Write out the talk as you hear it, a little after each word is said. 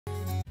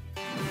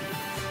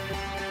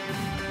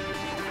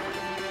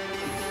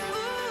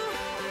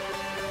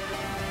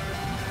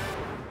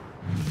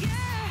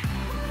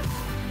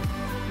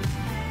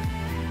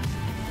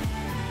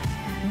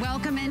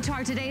welcome into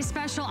our today's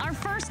special, our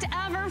first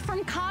ever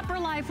from Copper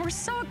Life. We're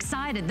so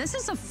excited. This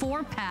is a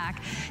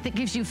 4-pack that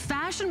gives you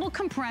fashionable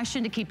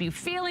compression to keep you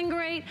feeling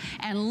great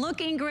and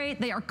looking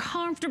great. They are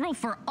comfortable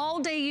for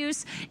all-day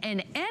use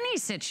in any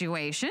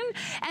situation.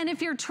 And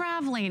if you're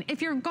traveling, if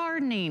you're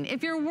gardening,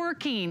 if you're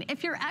working,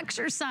 if you're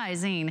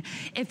exercising,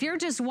 if you're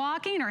just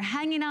walking or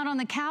hanging out on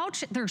the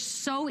couch, they're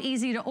so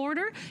easy to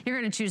order. You're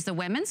gonna choose the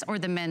women's or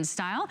the men's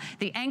style,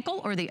 the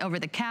ankle or the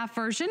over-the-calf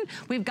version.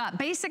 We've got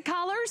basic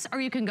colors, or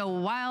you can go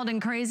wild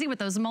and crazy with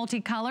those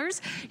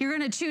multicolors. You're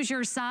gonna choose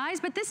your size,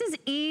 but this is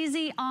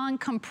easy on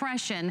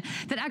compression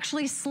that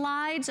actually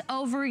slides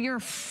over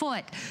your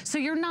foot. So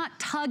you're not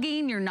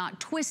tugging, you're not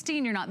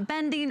twisting, you're not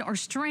bending or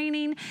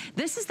straining.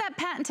 This is that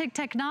patented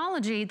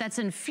technology that's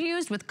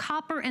infused with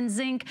copper and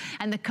zinc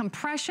and the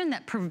compression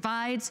that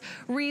provides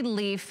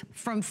relief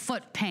from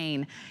foot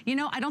pain. You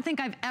know, I don't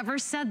think I've ever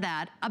said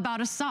that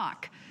about a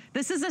sock.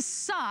 This is a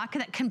sock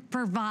that can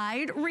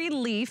provide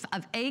relief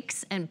of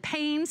aches and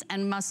pains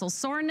and muscle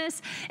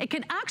soreness. It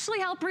can actually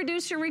help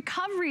reduce your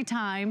recovery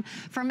time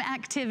from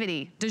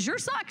activity. Does your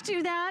sock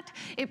do that?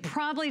 It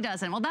probably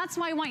doesn't. Well, that's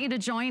why I want you to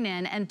join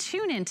in and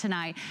tune in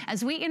tonight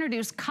as we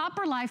introduce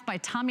Copper Life by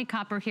Tommie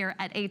Copper here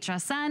at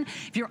HSN.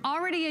 If you're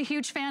already a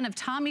huge fan of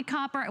Tommie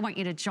Copper, I want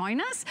you to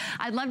join us.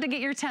 I'd love to get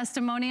your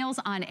testimonials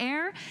on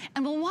air,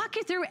 and we'll walk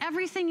you through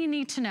everything you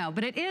need to know.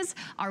 But it is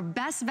our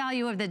best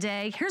value of the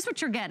day. Here's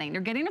what you're getting.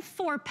 You're getting a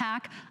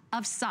 4-pack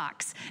of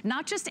socks.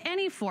 Not just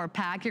any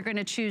 4-pack, you're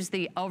gonna choose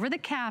the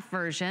over-the-calf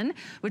version,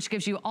 which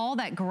gives you all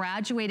that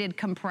graduated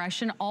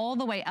compression all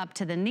the way up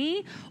to the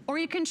knee, or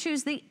you can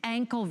choose the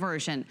ankle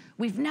version.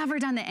 We've never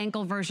done the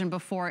ankle version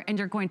before, and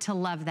you're going to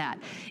love that.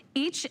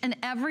 Each and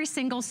every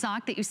single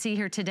sock that you see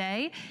here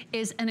today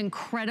is an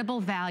incredible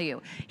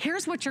value.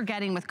 Here's what you're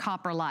getting with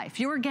Copper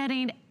Life. You're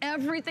getting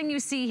everything you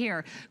see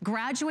here.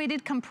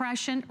 Graduated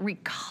compression,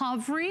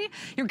 recovery,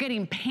 you're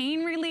getting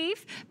pain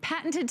relief,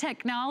 patented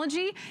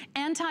technology,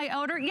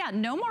 anti-odor. Yeah,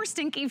 no more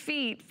stinky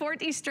feet.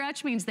 Forte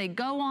stretch means they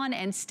go on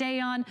and stay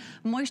on.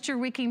 Moisture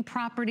wicking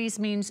properties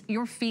means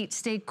your feet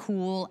stay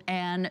cool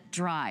and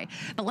dry.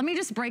 But let me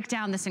just break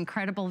down this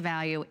incredible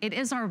value. It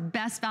is our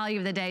best value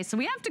of the day, so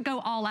we have to go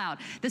all out.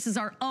 This is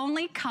our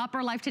only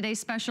Copper Life Today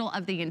special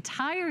of the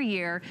entire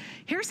year.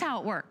 Here's how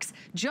it works.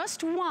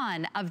 Just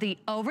one of the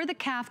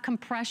over-the-calf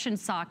compression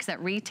socks at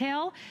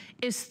retail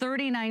is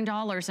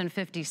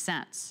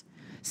 $39.50.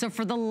 So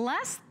for the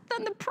less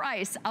than the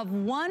price of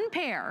one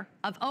pair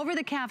of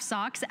over-the-calf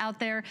socks out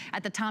there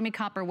at the Tommie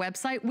Copper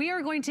website, we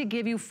are going to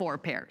give you 4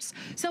 pairs.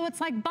 So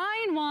it's like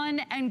buying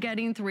one and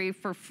getting 3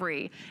 for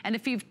free. And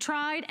if you've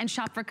tried and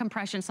shopped for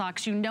compression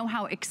socks, you know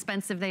how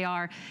expensive they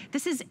are.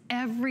 This is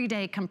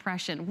everyday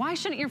compression. Why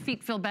shouldn't your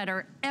feet feel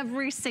better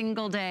every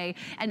single day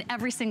and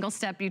every single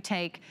step you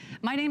take?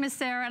 My name is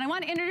Sarah, and I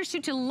want to introduce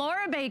you to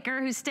Laura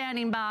Baker, who's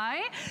standing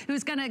by,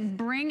 who's gonna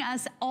bring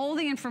us all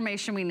the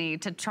information we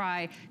need to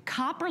try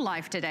Copper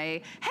Life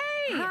today.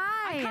 Hey, hi.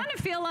 I kind of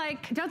feel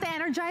like... Don't they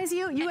energize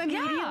you? You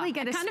immediately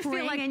get a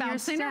spring like in your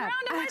step. around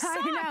in my socks.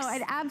 I know,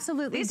 it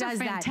absolutely does that.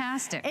 These are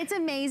fantastic. It's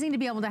amazing to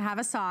be able to have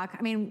a sock.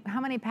 I mean, how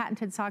many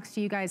patented socks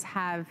do you guys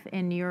have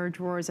in your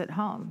drawers at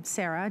home?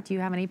 Sarah, do you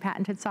have any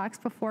patented socks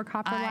before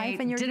Copper Life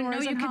in your drawers at home? I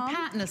didn't know you could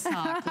patent a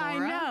sock, Laura. I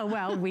know,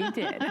 well, we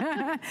did.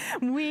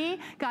 We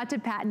got to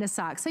patent a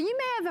sock. So you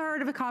may have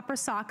heard of copper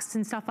socks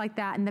and stuff like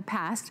that in the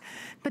past,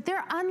 but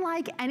they're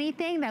unlike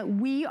anything that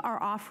we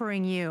are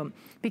offering you,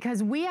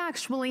 because we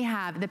actually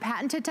have the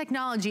patented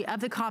technology of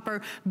the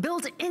copper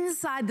built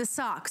inside the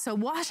sock. So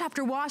wash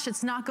after wash,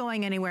 it's not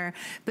going anywhere.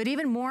 But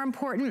even more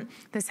important,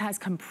 this has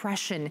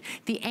compression.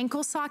 The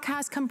ankle sock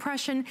has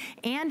compression,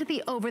 and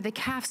the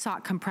over-the-calf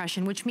sock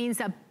compression, which means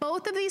that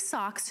both of these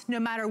socks, no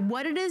matter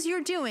what it is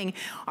you're doing,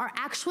 are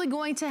actually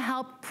going to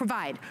help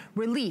provide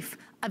relief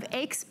of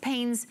aches,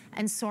 pains,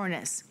 and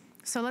soreness.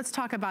 So let's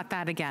talk about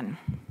that again.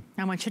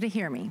 I want you to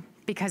hear me,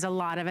 because a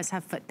lot of us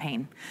have foot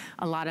pain.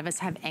 A lot of us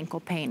have ankle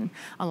pain.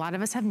 A lot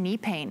of us have knee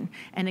pain,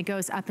 and it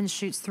goes up and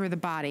shoots through the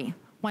body.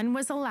 When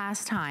was the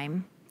last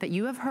time that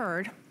you have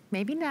heard,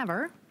 maybe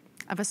never,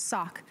 of a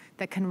sock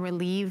that can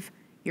relieve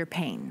your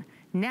pain?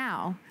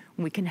 Now,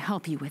 we can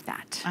help you with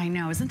that. I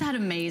know, isn't that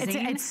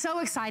amazing? It's so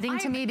exciting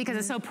to me because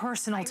it's so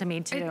personal to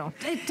me too.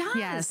 It does,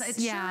 yes,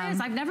 it sure is.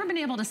 I've never been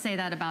able to say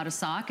that about a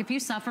sock. If you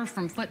suffer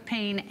from foot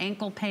pain,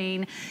 ankle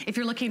pain, if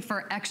you're looking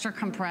for extra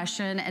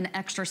compression and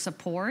extra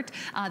support,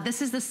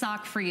 this is the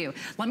sock for you.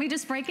 Let me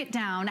just break it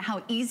down,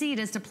 how easy it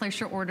is to place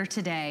your order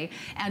today,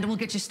 and we'll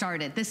get you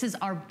started. This is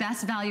our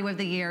best value of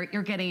the year.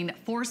 You're getting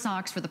 4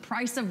 socks for the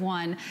price of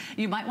 1.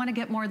 You might want to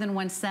get more than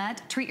 1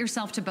 set. Treat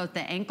yourself to both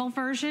the ankle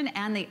version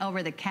and the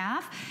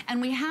over-the-calf. And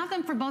we have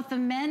them for both the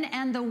men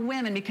and the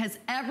women, because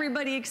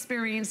everybody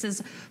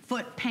experiences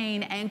foot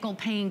pain, ankle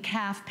pain,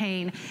 calf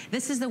pain.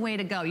 This is the way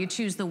to go. You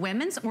choose the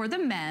women's or the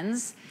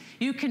men's.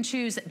 You can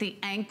choose the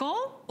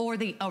ankle or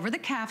the over the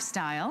calf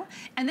style,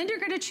 and then you're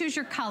gonna choose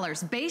your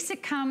colors.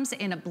 Basic comes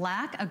in a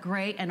black, a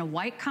gray, and a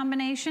white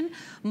combination.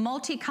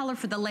 Multicolor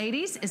for the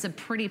ladies is a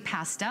pretty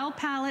pastel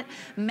palette.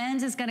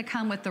 Men's is gonna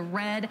come with the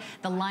red,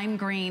 the lime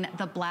green,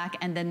 the black,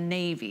 and the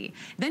navy.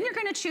 Then you're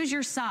gonna choose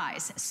your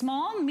size,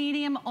 small,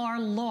 medium, or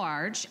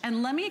large,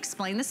 and let me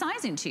explain the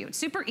sizing to you. It's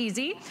super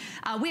easy.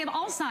 We have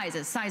all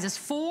sizes, sizes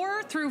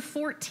 4 through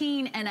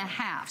 14 and a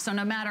half. So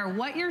no matter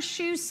what your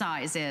shoe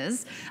size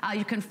is,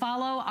 you can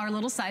follow our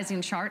little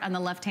sizing chart on the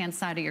left-hand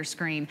side of your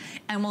screen,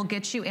 and we'll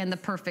get you in the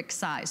perfect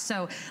size.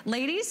 So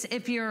ladies,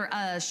 if you're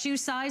a shoe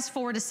size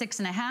 4 to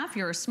 6.5,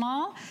 you're a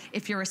small.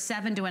 If you're a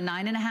 7 to a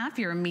 9.5,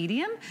 you're a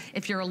medium.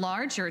 If you're a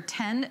large, you're a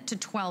 10 to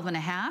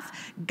 12.5.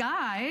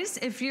 Guys,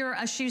 if you're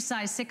a shoe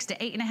size 6 to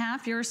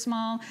 8.5, you're a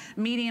small.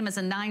 Medium is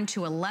a 9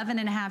 to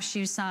 11.5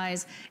 shoe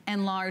size,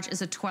 and large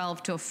is a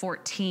 12 to a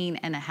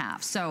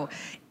 14.5. So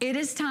it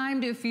is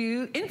time to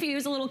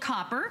infuse a little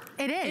copper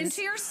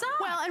into your sock.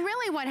 Well, and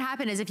really what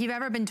happened is if you've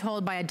ever been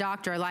told by a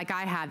doctor like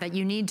I have that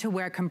you need to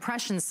wear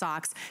compression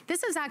socks,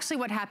 this is actually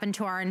what happened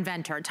to our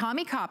inventor.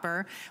 Tommy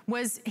Copper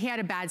he had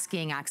a bad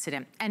skiing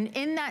accident. And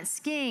in that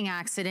skiing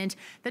accident,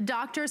 the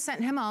doctor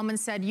sent him home and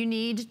said, you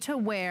need to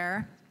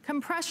wear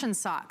compression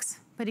socks,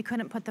 but he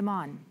couldn't put them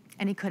on.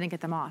 And he couldn't get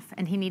them off,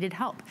 and he needed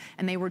help.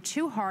 And they were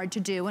too hard to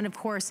do, and of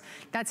course,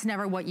 that's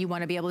never what you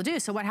wanna be able to do.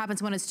 So what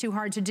happens when it's too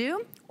hard to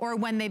do? Or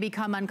when they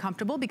become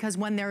uncomfortable, because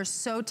when they're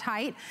so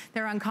tight,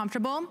 they're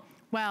uncomfortable,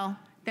 well,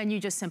 then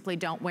you just simply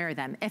don't wear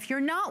them. If you're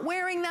not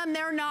wearing them,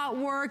 they're not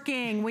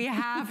working. We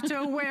have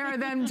to wear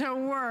them to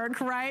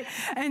work, right?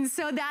 And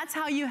so that's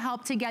how you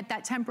help to get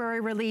that temporary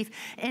relief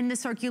in the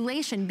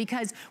circulation,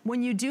 because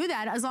when you do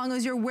that, as long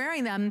as you're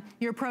wearing them,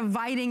 you're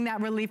providing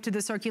that relief to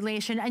the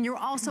circulation, and you're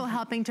also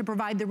helping to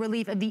provide the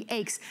relief of the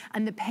aches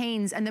and the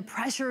pains and the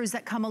pressures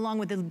that come along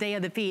with the day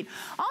of the feet.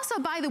 Also,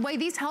 by the way,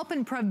 these help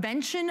in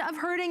prevention of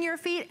hurting your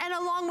feet and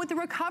along with the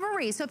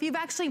recovery. So if you've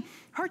actually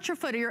hurt your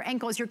foot or your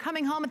ankles, you're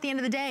coming home at the end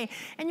of the day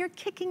and you're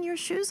kicking your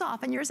shoes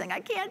off and you're saying, I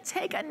can't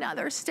take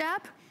another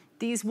step.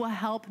 These will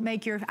help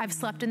make I've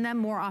slept in them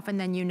more often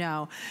than you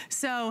know.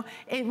 So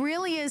it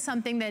really is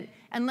something that,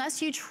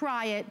 unless you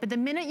try it, but the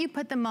minute you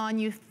put them on,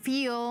 you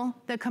feel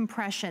the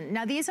compression.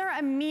 Now these are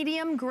a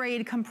medium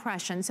grade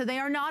compression. So they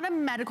are not a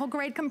medical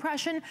grade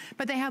compression,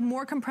 but they have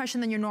more compression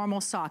than your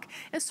normal sock.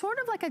 It's sort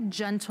of like a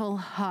gentle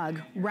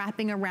hug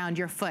wrapping around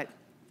your foot.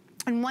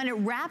 And when it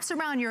wraps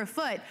around your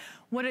foot,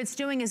 what it's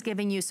doing is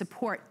giving you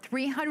support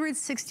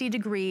 360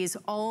 degrees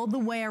all the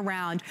way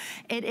around.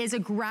 It is a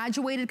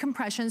graduated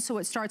compression, so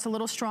it starts a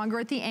little stronger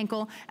at the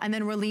ankle and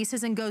then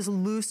releases and goes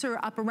looser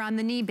up around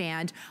the knee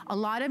band. A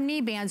lot of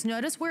knee bands,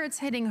 notice where it's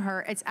hitting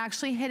her. It's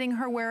actually hitting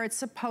her where it's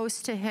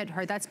supposed to hit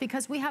her. That's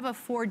because we have a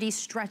 4D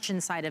stretch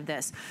inside of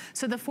this.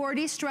 So the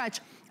 4D stretch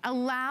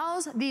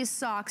allows these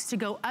socks to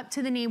go up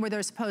to the knee where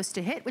they're supposed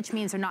to hit, which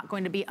means they're not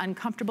going to be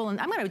uncomfortable.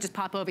 And I'm gonna just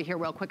pop over here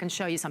real quick and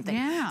show you something.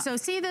 Yeah. So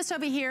see this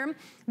over here?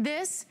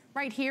 This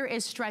right here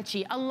is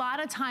stretchy. A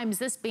lot of times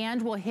this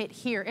band will hit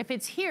here. If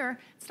it's here,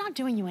 it's not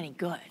doing you any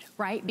good,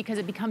 right? Because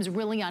it becomes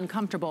really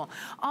uncomfortable.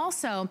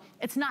 Also,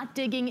 it's not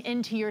digging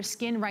into your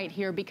skin right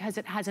here because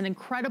it has an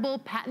incredible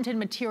patented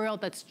material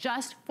that's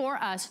just for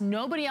us.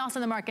 Nobody else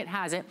on the market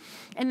has it.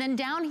 And then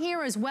down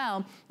here as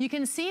well, you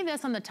can see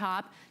this on the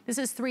top. This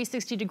is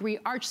 360-degree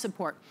arch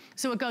support.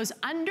 So it goes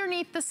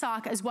underneath the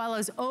sock as well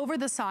as over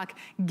the sock,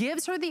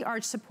 gives her the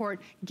arch support,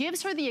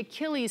 gives her the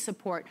Achilles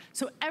support.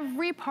 So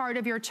every part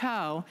of your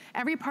toe,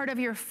 every part of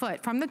your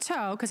foot, from the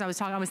toe, because I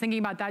was thinking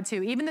about that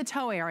too, even the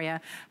toe area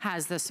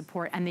has the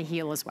support, and the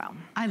heel as well.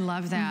 I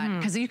love that,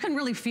 because you can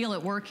really feel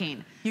it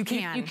working. You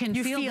can. You can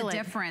feel the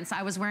difference.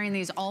 I was wearing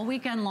these all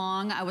weekend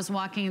long. I was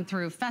walking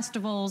through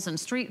festivals and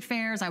street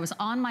fairs. I was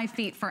on my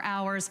feet for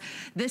hours.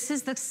 This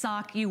is the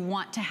sock you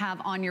want to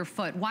have on your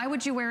foot. Why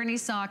would you wear any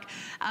sock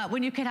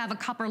when you could have a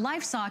Copper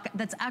Life sock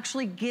that's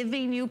actually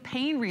giving you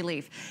pain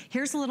relief?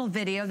 Here's a little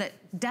video that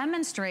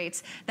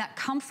demonstrates that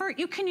comfort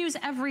you can use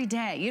every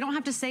day. You don't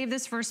have to save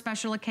this for a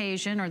special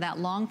occasion or that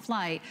long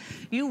flight.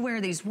 You wear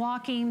these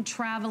walking,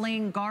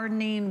 traveling,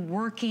 gardening,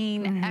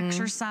 working,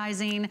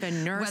 exercising. The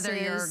nurses. Whether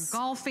you're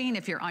golfing,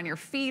 if you're on your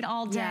feet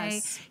all day.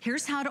 Yes.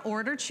 Here's how to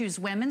order. Choose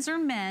women's or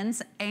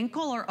men's,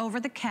 ankle or over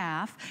the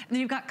calf. And then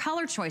you've got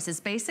color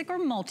choices, basic or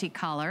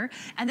multicolor.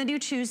 And then you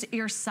choose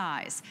your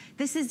size.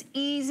 This is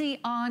easy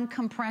on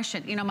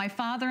compression. You know, my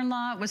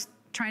father-in-law was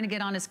trying to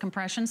get on his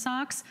compression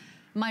socks.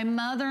 My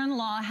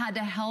mother-in-law had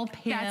to help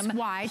him. That's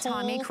why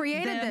Tommy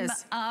created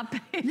this. Up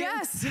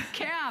his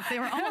calf. They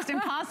were almost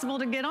impossible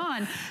to get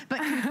on. But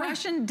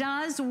compression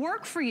does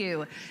work for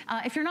you.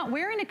 If you're not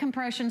wearing a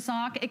compression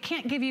sock, it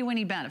can't give you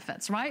any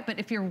benefits, right? But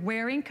if you're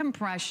wearing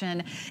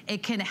compression,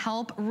 it can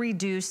help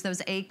reduce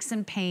those aches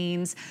and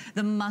pains,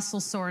 the muscle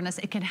soreness.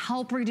 It can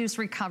help reduce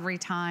recovery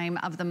time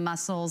of the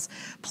muscles.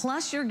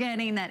 Plus, you're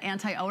getting that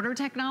anti-odor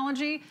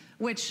technology,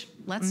 which,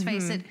 let's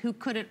face it, who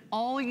couldn't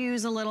all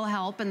use a little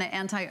help in the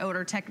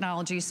anti-odor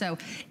technology. So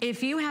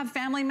if you have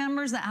family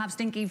members that have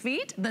stinky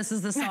feet, this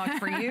is the sock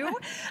for you.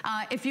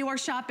 If you are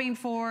shopping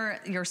for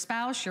your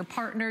spouse, your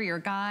partner, your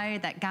guy,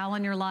 that gal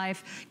in your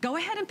life, go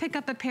ahead and pick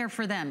up a pair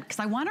for them, because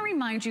I want to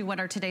remind you what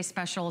our today's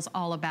special is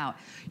all about.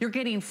 You're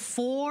getting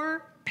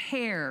 4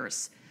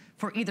 pairs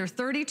for either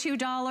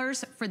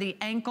 $32 for the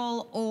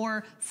ankle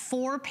or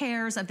 4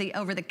 pairs of the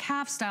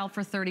over-the-calf style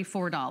for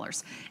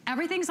 $34.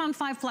 Everything's on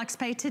 5 Flex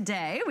Pay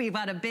today. We've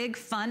got a big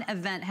fun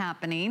event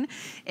happening.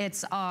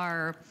 It's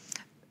our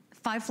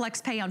 5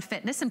 Flex Pay on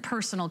fitness and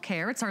personal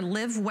care. It's our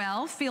Live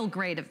Well, Feel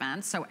Great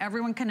event, so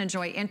everyone can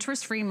enjoy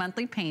interest-free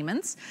monthly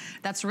payments.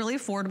 That's really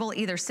affordable,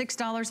 either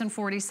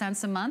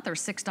 $6.40 a month or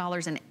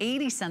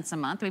 $6.80 a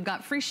month. We've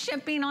got free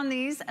shipping on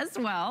these as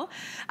well.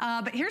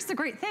 But here's the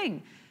great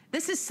thing.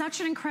 This is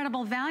such an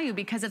incredible value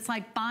because it's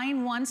like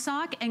buying 1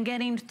 sock and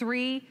getting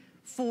 3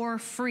 for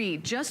free.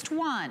 Just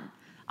 1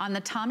 on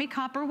the Tommy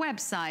Copper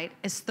website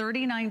is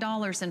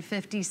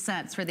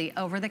 $39.50 for the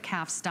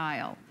over-the-calf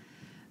style.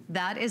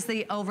 That is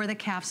the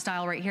over-the-calf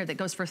style right here that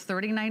goes for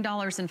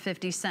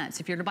 $39.50.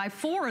 If you're to buy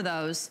 4 of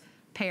those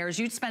pairs,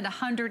 you'd spend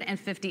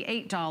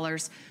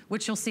 $158,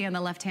 which you'll see on the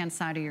left-hand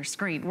side of your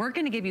screen. We're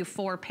gonna give you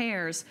 4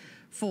 pairs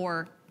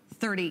for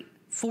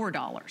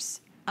 $34.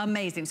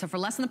 Amazing. So for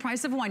less than the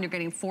price of 1, you're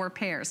getting 4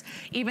 pairs.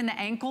 Even the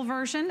ankle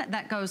version,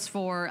 that goes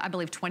for, I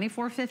believe,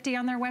 $24.50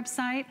 on their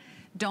website.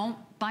 Don't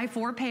buy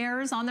 4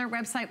 pairs on their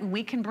website.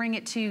 We can bring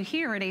it to you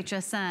here at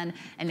HSN,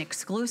 an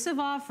exclusive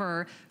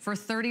offer for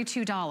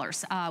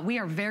 $32. We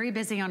are very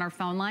busy on our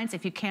phone lines.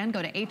 If you can,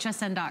 go to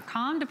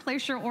hsn.com to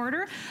place your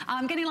order.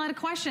 I'm getting a lot of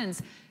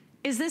questions.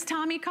 Is this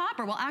Tommy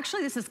Copper? Well,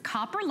 actually, this is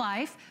Copper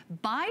Life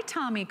by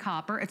Tommy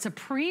Copper. It's a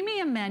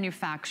premium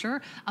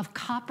manufacturer of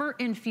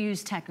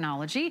copper-infused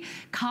technology.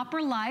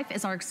 Copper Life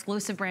is our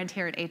exclusive brand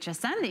here at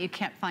HSN that you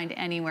can't find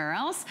anywhere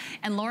else.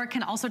 And Laura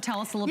can also tell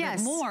us a little bit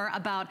more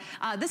about,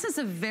 this is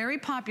a very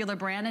popular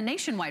brand, a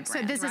nationwide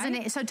brand, So this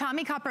is so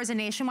Tommy Copper is a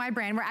nationwide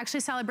brand. We're actually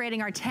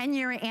celebrating our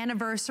 10-year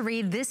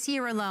anniversary this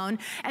year alone.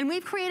 And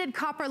we've created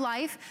Copper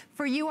Life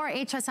for you, our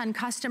HSN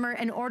customer,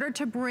 in order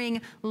to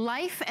bring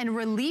life and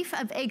relief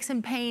of aches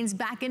and pains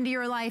back into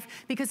your life,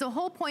 because the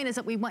whole point is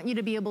that we want you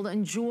to be able to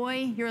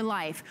enjoy your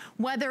life,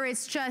 whether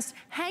it's just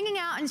hanging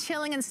out and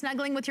chilling and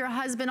snuggling with your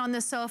husband on the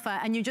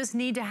sofa and you just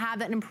need to have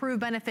that improved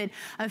benefit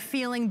of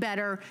feeling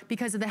better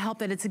because of the help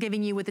that it's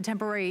giving you with the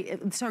temporary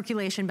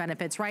circulation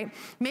benefits, right?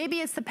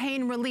 Maybe it's the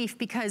pain relief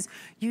because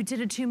you did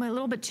a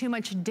little bit too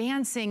much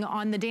dancing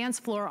on the dance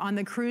floor on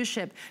the cruise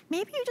ship.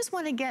 Maybe you just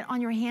want to get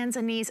on your hands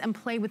and knees and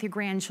play with your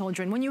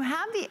grandchildren. When you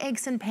have the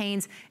aches and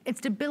pains,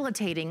 it's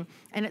debilitating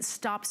and it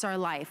stops our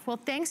life. Well,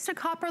 thanks to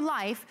Copper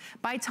Life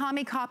by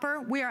Tommy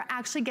Copper, we are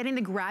actually getting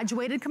the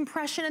graduated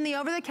compression in the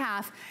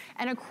over-the-calf,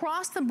 and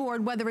across the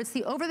board, whether it's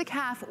the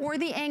over-the-calf or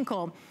the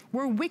ankle,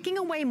 we're wicking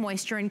away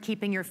moisture and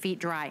keeping your feet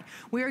dry.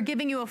 We are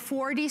giving you a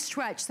 4D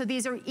stretch, so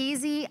these are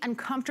easy and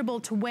comfortable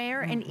to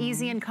wear and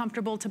easy and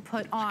comfortable to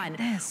put on.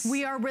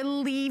 We are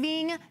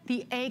relieving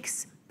the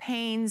aches,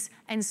 pains,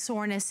 and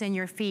soreness in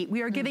your feet.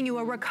 We are giving you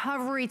a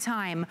recovery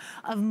time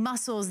of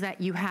muscles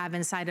that you have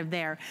inside of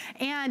there.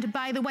 And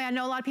by the way, I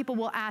know a lot of people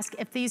will ask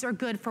if these are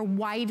good for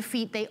wide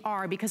feet. They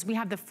are, because we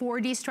have the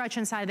 4D stretch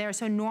inside there,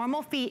 so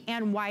normal feet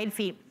and wide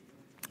feet.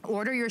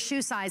 Order your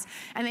shoe size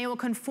and they will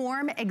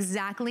conform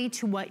exactly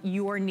to what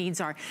your needs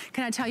are.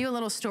 Can I tell you a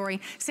little story?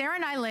 Sarah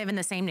and I live in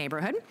the same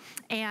neighborhood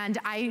and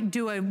I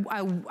do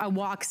a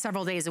walk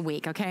several days a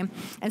week, okay?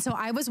 And so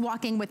I was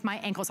walking with my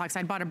ankle socks.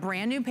 I bought a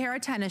brand new pair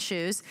of tennis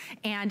shoes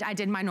and I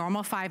did my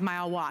normal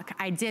 5-mile walk.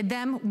 I did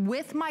them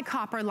with my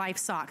Copper Life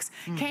socks.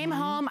 Came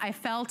home, I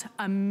felt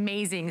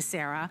amazing,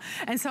 Sarah.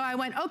 And so I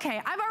went,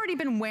 okay, I've already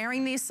been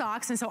wearing these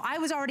socks and so I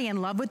was already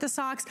in love with the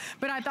socks,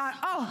 but I thought,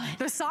 oh,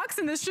 the socks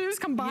and the shoes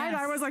combined,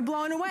 I was like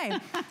blown away.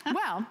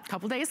 Well, a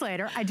couple days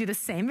later, I do the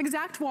same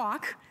exact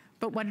walk,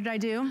 but what did I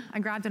do? I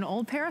grabbed an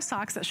old pair of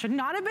socks that should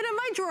not have been in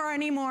my drawer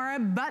anymore,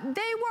 but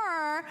they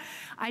were.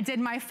 I did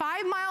my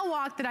 5-mile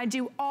walk that I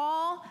do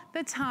all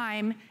the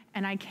time,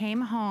 and I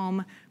came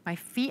home. My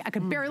feet, I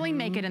could barely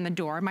make it in the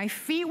door. My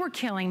feet were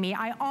killing me.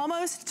 I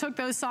almost took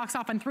those socks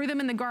off and threw them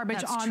in the garbage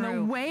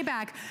the way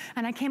back.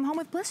 And I came home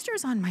with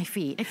blisters on my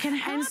feet. It can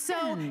happen. And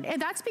so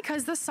that's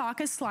because the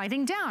sock is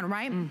sliding down,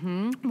 right?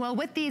 Well,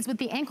 with these, with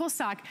the ankle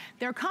sock,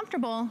 they're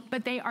comfortable,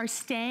 but they are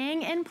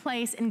staying in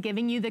place and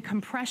giving you the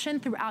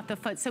compression throughout the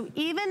foot. So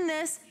even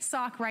this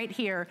sock right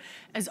here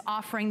is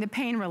offering the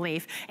pain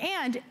relief,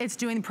 and it's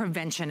doing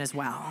prevention as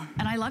well.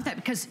 And I love that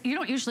because you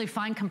don't usually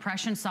find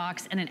compression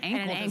socks in an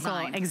ankle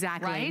design,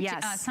 exactly. Right?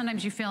 Yes.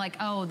 Sometimes you feel like,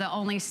 oh, the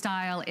only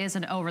style is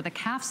an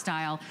over-the-calf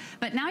style.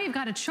 But now you've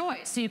got a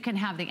choice. So you can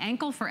have the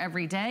ankle for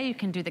every day. You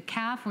can do the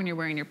calf when you're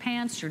wearing your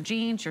pants, your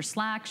jeans, your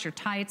slacks, your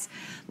tights.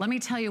 Let me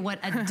tell you what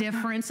a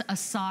difference a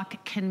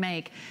sock can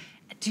make.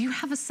 Do you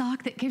have a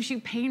sock that gives you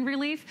pain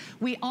relief?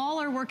 We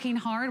all are working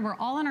hard. We're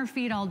all on our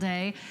feet all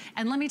day.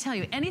 And let me tell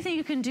you, anything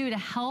you can do to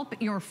help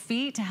your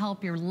feet, to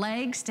help your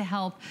legs, to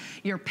help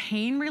your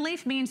pain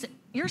relief means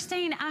you're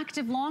staying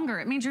active longer.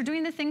 It means you're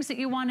doing the things that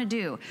you want to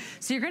do.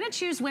 So you're going to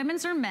choose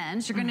women's or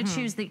men's. You're going to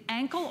choose the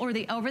ankle or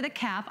the over the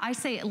calf. I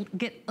say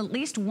get at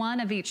least one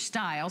of each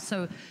style.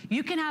 So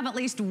you can have at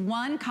least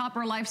one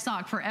Copper Life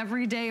sock for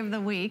every day of the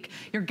week.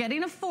 You're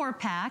getting a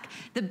 4-pack.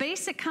 The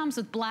basic comes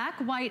with black,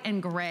 white,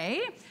 and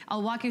gray.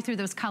 I'll walk you through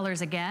those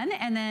colors again.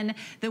 And then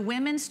the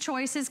women's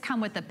choices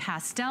come with the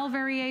pastel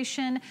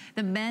variation.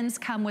 The men's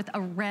come with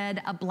a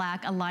red, a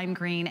black, a lime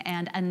green,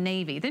 and a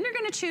navy. Then you're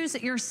going to choose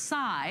your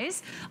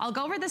size. I'll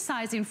go over the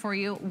sizing for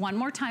you one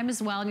more time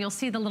as well, and you'll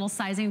see the little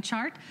sizing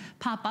chart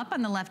pop up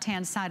on the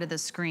left-hand side of the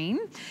screen.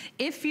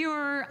 If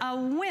you're a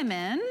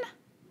woman,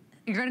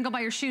 you're gonna go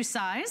by your shoe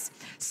size.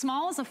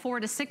 Small is a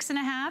 4 to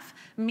 6.5,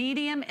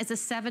 medium is a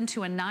 7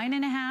 to a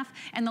 9.5,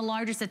 and the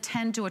large is a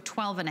 10 to a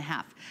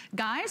 12.5.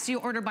 Guys, you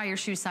order by your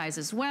shoe size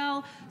as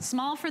well.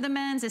 Small for the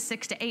men's is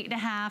 6 to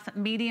 8.5,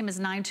 medium is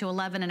 9 to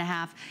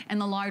 11.5,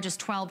 and the large is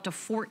 12 to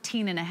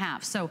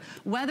 14.5. So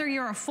whether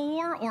you're a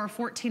 4 or a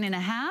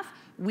 14.5,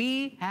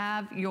 we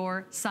have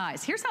your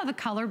size. Here's how the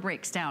color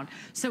breaks down.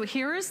 So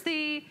here's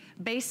the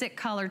basic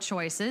color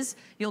choices.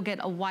 You'll get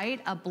a white,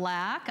 a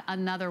black,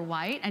 another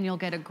white, and you'll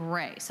get a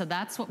gray. So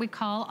that's what we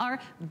call our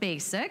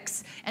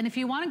basics. And if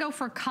you want to go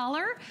for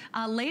color,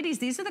 ladies,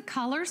 these are the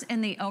colors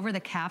in the over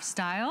the calf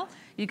style.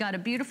 You got a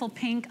beautiful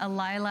pink, a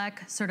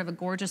lilac, sort of a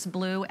gorgeous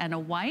blue, and a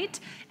white.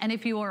 And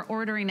if you are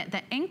ordering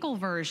the ankle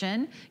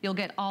version, you'll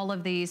get all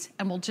of these,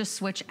 and we'll just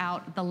switch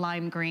out the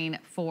lime green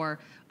for,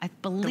 I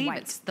believe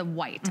it's the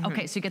white.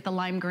 Okay, so you get the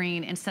lime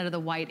green instead of the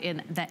white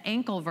in the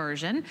ankle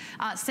version.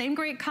 Same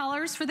great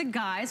colors for the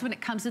guys when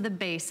it comes to the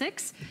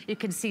basics. You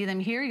can see them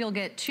here. You'll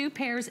get 2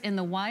 pairs in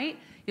the white.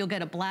 You'll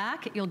get a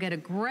black, you'll get a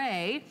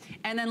gray,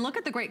 and then look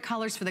at the great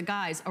colors for the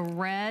guys. A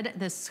red,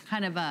 this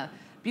kind of a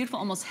beautiful,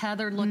 almost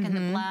heathered look in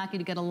the black.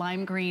 You get a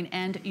lime green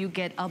and you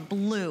get a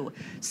blue.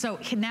 So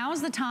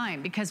now's the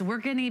time, because we're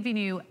giving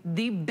you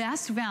the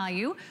best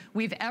value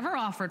we've ever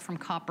offered from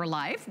Copper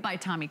Life by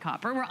Tommy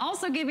Copper. We're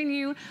also giving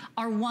you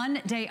our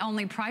 1-day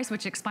only price,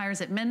 which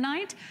expires at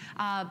midnight.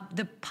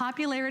 The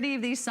popularity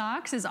of these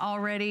socks is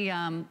already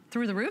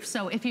through the roof.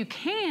 So if you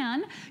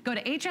can, go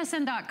to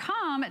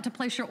hsn.com to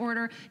place your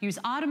order. Use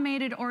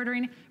automated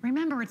ordering.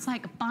 Remember, it's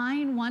like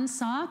buying 1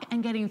 sock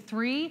and getting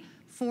 3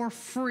 for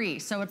free.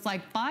 So it's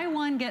like buy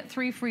 1, get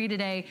 3 free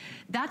today.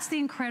 That's the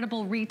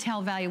incredible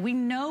retail value. We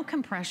know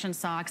compression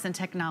socks and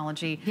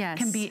technology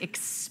can be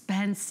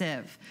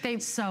expensive.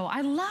 So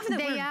I love that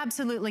they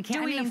absolutely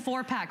can. Doing a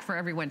 4-pack for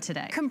everyone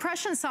today.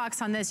 Compression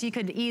socks on this, you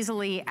could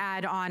easily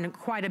add on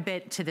quite a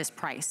bit to this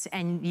price,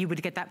 and you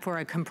would get that for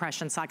a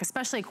compression sock,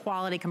 especially a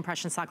quality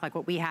compression sock like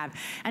what we have.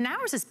 And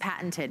ours is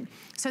patented.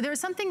 So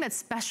there's something that's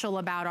special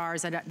about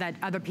ours that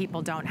other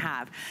people don't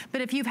have.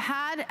 But if you've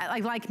had,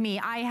 like me,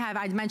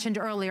 I mentioned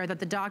earlier that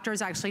the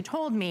doctors actually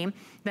told me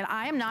that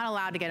I am not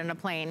allowed to get on a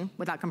plane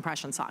without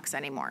compression socks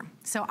anymore.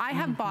 So I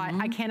have bought,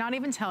 I cannot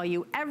even tell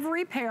you,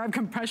 every pair of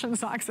compression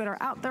socks that are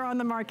out there on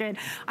the market.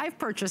 I've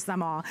purchased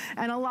them all.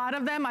 And a lot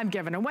of them I've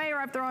given away or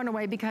I've thrown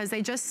away because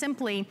they just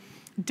simply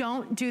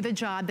don't do the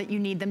job that you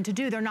need them to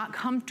do. They're not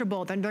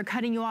comfortable. They're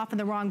cutting you off in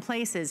the wrong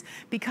places.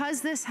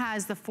 Because this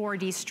has the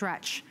 4D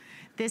stretch,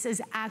 this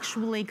is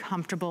actually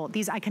comfortable.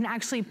 These I can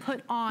actually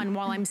put on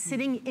while I'm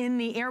sitting in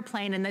the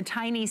airplane in the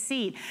tiny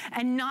seat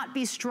and not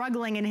be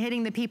struggling and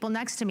hitting the people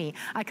next to me.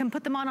 I can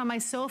put them on my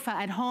sofa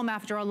at home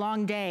after a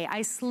long day.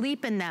 I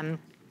sleep in them.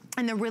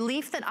 And the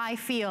relief that I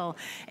feel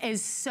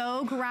is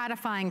so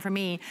gratifying for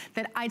me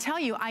that I tell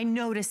you, I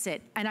notice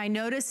it. And I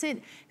notice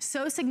it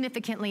so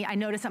significantly. I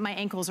notice that my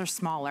ankles are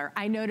smaller.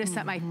 I notice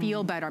that I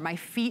feel better. My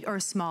feet are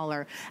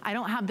smaller. I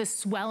don't have the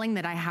swelling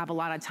that I have a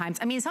lot of times.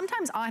 I mean,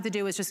 sometimes all I have to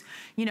do is just,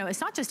 you know,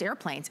 it's not just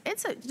airplanes.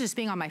 It's just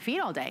being on my feet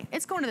all day.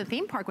 It's going to the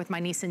theme park with my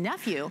niece and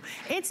nephew.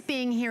 It's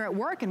being here at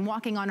work and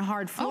walking on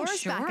hard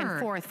floors back and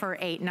forth for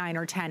 8, 9,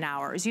 or 10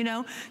 hours, you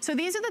know? So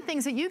these are the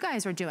things that you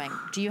guys are doing.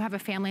 Do you have a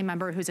family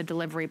member who's a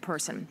delivery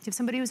person? Do you have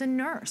somebody who's a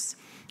nurse?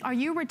 Are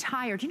you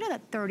retired? Do you know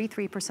that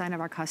 33% of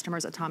our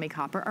customers at Tommy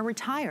Copper are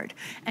retired?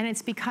 And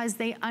it's because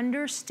they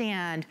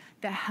understand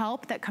the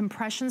help that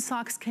compression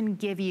socks can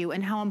give you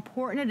and how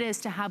important it is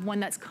to have one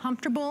that's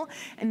comfortable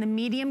in the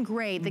medium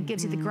grade that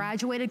gives you the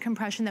graduated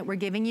compression that we're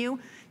giving you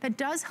that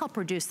does help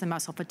reduce the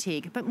muscle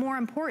fatigue. But more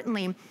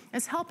importantly,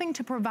 is helping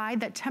to provide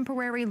that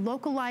temporary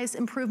localized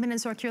improvement in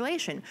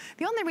circulation.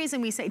 The only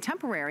reason we say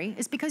temporary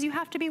is because you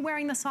have to be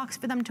wearing the socks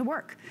for them to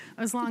work.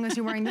 As long as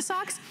you're wearing the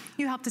socks,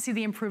 you have to see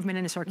the improvement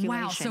in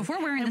circulation. Wow, so if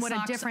we're wearing the socks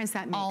what a difference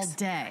that makes all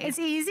day. It's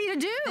easy to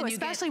do,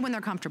 especially when they're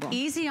comfortable.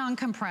 Easy on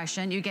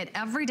compression, you get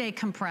everyday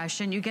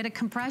compression, you get a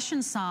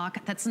compression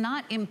sock that's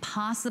not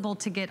impossible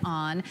to get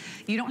on.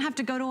 You don't have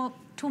to go to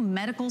to a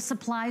medical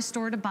supply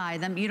store to buy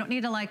them. You don't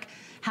need to like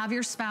have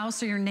your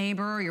spouse or your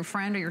neighbor or your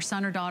friend or your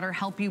son or daughter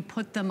help you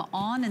put them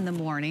on in the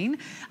morning.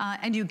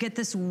 And you get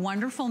this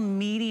wonderful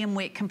medium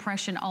weight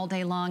compression all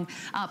day long.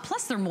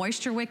 Plus they're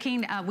moisture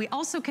wicking. We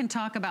also can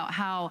talk about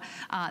how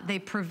they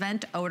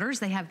prevent odors.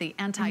 They have the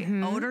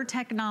anti-odor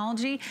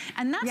technology,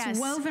 and that's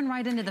woven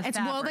right into the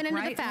fabric, It's woven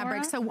into the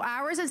fabric. Laura? So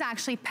ours is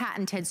actually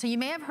patented. So you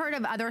may have heard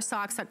of other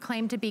socks that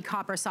claim to be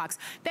copper socks.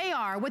 They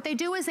are. What they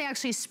do is they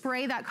actually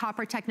spray that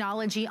copper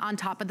technology on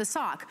top of the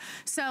sock.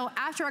 So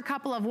after a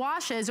couple of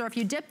washes, or if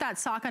you dip that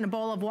sock in a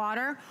bowl of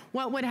water,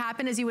 what would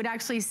happen is you would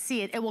actually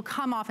see it. It will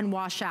come off and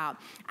wash out.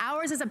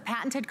 Ours is a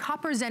patented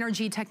copper's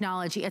energy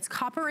technology. It's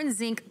copper and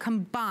zinc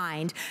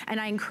combined, and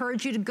I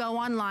encourage you to go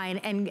online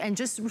and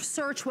just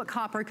search what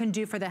copper can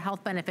do for the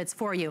health benefits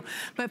for you.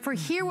 But for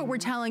here, what we're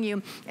telling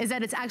you is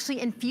that it's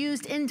actually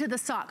infused into the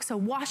sock. So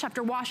wash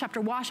after wash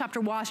after wash after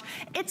wash.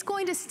 It's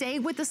going to stay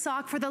with the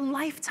sock for the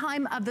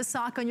lifetime of the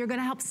sock, and you're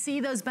gonna help see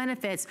those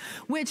benefits,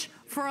 which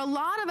for a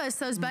lot of us,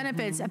 those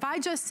benefits, if I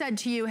just said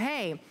to you,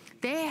 hey,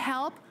 they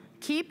help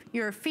keep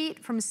your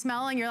feet from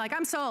smelling, you're like,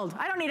 I'm sold.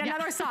 I don't need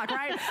another sock,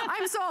 right?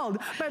 I'm sold.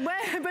 But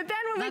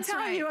then when we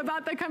tell you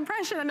about the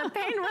compression and the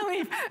pain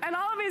relief and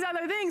all of these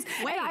other things,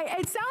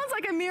 it sounds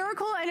like a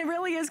miracle, and it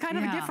really is kind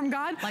of a gift from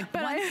God. Like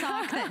one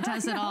sock that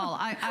does it all.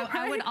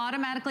 I would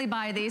automatically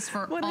buy these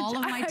for all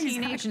of my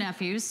teenage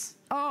nephews.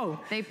 Oh,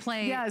 they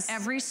play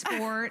every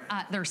sport.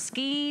 They're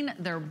skiing,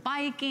 they're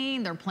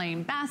biking, they're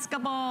playing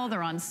basketball,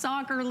 they're on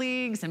soccer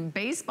leagues and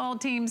baseball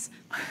teams.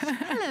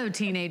 Hello,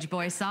 teenage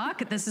boy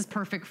sock. This is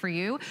perfect for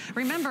you.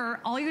 Remember,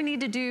 all you need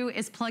to do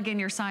is plug in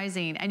your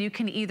sizing, and you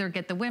can either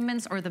get the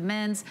women's or the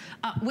men's.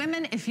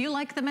 Women, if you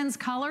like the men's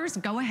colors,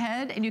 go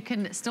ahead, and you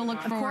can still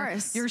look for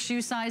your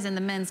shoe size in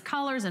the men's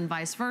colors and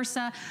vice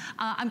versa.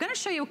 I'm gonna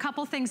show you a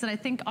couple things that I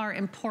think are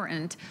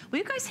important. Will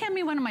you guys hand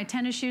me one of my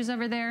tennis shoes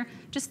over there?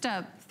 Just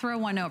throw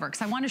one over,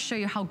 because I want to show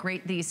you how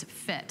great these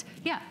fit.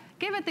 Yeah,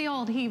 give it the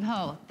old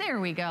heave-ho. There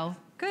we go.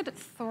 Good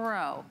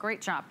throw.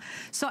 Great job.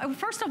 So I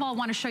first of all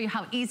want to show you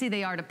how easy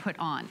they are to put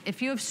on.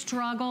 If you have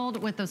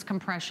struggled with those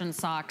compression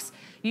socks,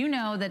 you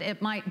know that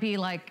it might be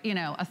like, you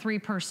know, a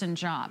 3-person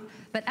job.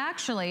 But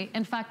actually,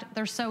 in fact,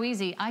 they're so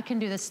easy, I can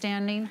do this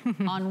standing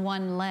on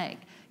one leg.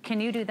 Can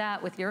you do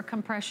that with your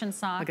compression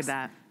socks? Look at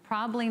that.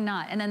 Probably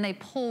not. And then they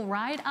pull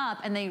right up,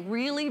 and they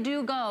really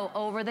do go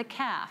over the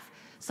calf.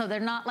 So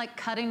they're not like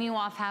cutting you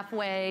off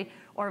halfway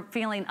or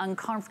feeling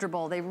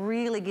uncomfortable. They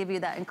really give you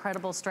that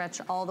incredible stretch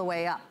all the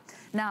way up.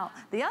 Now,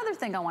 the other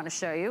thing I want to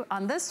show you,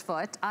 on this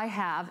foot, I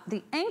have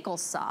the ankle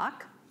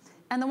sock.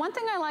 And the one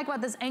thing I like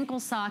about this ankle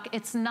sock,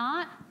 it's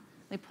not,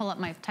 let me pull up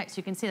my tight so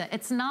you can see that,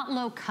 it's not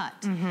low cut.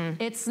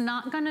 It's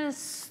not gonna,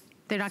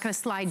 they're not gonna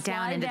slide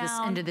down into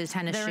the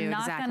tennis shoe, They're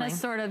not gonna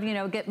sort of, you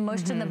know, get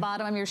mushed in the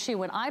bottom of your shoe.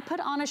 When I put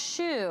on a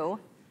shoe,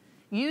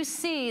 you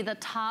see the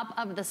top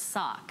of the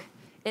sock.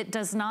 It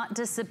does not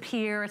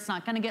disappear. It's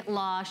not gonna get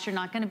lost. You're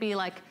not gonna be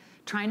like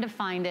trying to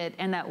find it.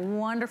 And that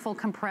wonderful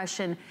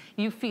compression,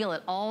 you feel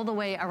it all the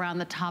way around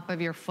the top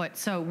of your foot.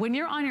 So when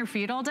you're on your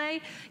feet all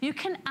day, you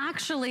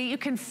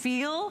can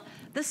feel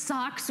the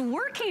socks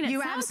working. It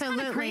sounds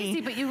kind of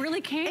crazy, but you really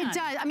can. It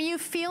does. I mean, you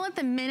feel it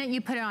the minute you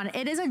put it on.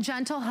 It is a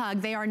gentle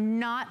hug. They are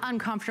not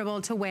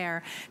uncomfortable to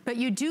wear, but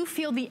you do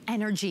feel the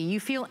energy. You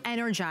feel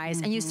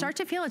energized, and you start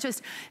to feel it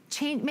just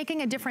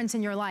making a difference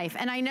in your life.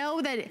 And I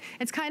know that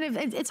it's kind of,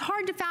 it's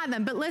hard to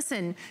fathom, but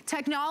listen,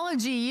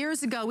 technology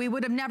years ago, we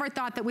would have never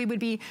thought that we would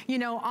be, you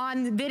know,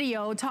 on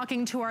video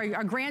talking to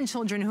our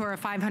grandchildren who are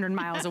 500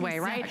 miles away,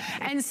 right?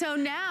 And so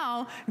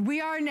now, we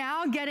are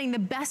now getting the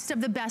best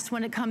of the best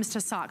when it comes to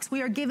socks.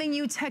 We are giving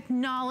you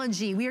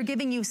technology. We are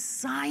giving you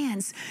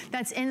science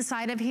that's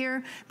inside of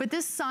here. But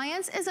this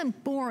science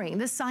isn't boring.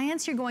 This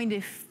science you're going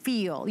to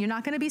feel. You're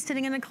not going to be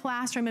sitting in a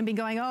classroom and be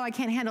going, oh, I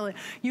can't handle it.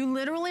 You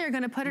literally are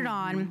going to put it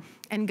on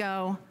and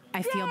go,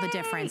 I feel the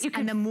difference.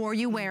 And the more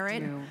you wear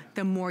it,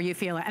 the more you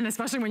feel it. And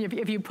especially when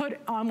if you put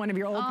on one of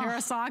your old pair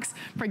of socks,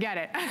 forget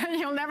it.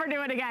 You'll never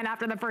do it again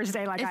after the first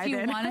day like I did.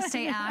 If you want to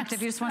stay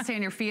active, you just want to stay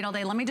on your feet all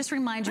day, let me just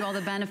remind you all the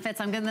benefits.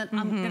 I'm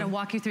gonna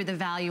walk you through the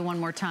value one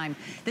more time.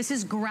 This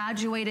is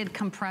graduated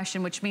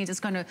compression, which means it's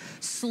gonna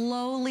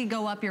slowly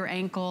go up your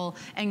ankle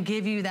and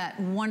give you that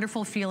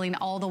wonderful feeling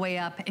all the way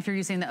up if you're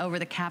using the over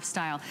the calf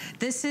style.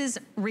 This is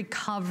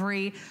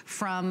recovery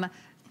from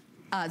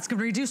it's going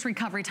to reduce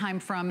recovery time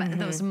from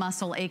those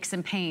muscle aches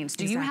and pains.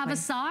 Do you have a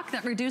sock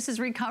that reduces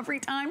recovery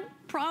time?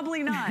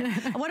 Probably not.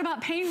 What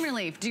about pain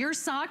relief? Do your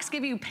socks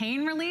give you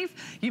pain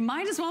relief? You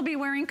might as well be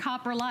wearing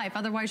Copper Life,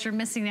 otherwise you're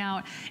missing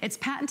out. It's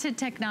patented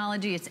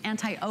technology, it's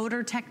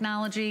anti-odor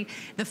technology.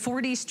 The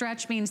 4D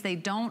stretch means they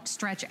don't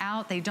stretch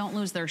out, they don't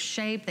lose their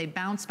shape, they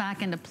bounce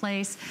back into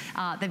place.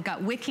 They've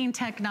got wicking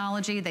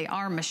technology, they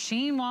are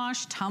machine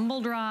wash,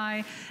 tumble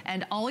dry,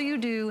 and all you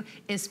do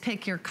is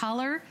pick your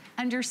color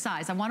and your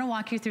size. I want to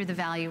walk you through the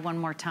value one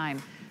more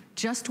time.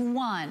 Just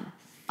one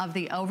of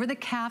the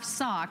over-the-calf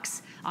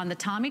socks on the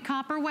Tommy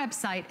Copper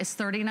website is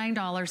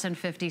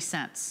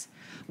 $39.50.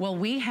 Well,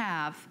 we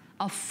have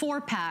a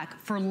 4-pack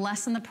for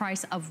less than the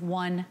price of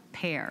one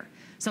pair.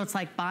 So it's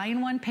like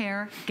buying one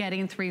pair,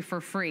 getting 3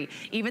 for free.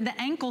 Even the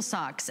ankle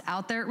socks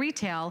out there at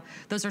retail,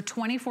 those are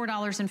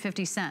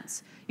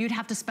 $24.50. You'd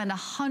have to spend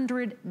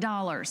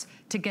 $100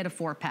 to get a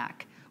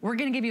 4-pack. We're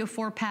gonna give you a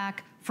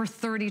 4-pack for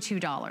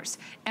 $32.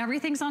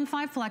 Everything's on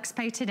 5 Flex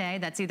Pay today.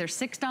 That's either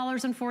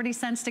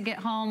 $6.40 to get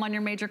home on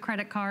your major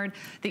credit card.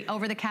 The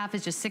over the calf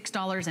is just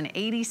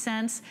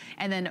 $6.80.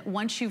 And then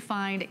once you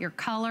find your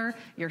color,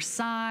 your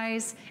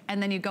size,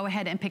 and then you go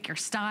ahead and pick your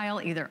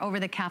style, either over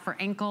the calf or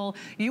ankle,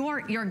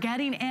 you're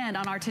getting in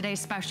on our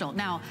today's special.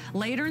 Now,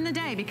 later in the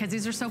day, because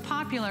these are so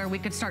popular, we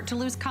could start to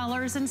lose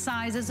colors and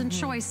sizes and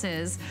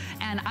choices.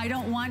 And I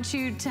don't want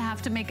you to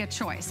have to make a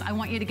choice. I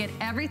want you to get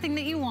everything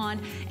that you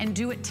want and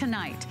do it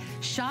tonight.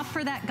 Shop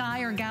for that guy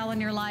or gal in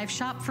your life.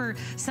 Shop for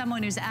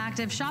someone who's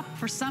active. Shop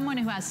for someone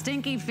who has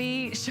stinky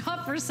feet.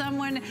 Shop for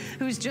someone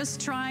who's just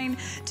trying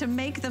to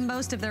make the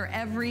most of their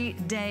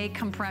everyday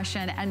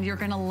compression. And you're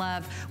gonna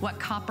love what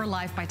Copper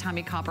Life by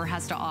Tommy Copper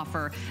has to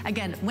offer.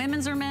 Again,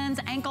 women's or men's,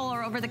 ankle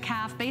or over the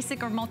calf,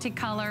 basic or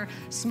multicolor,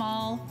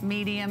 small,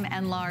 medium,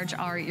 and large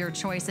are your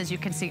choices. You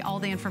can see all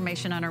the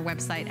information on our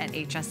website at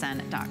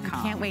hsn.com.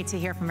 I can't wait to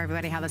hear from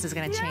everybody how this is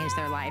gonna change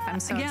their life. I'm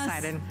so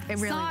excited. It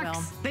really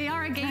will. They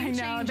are a game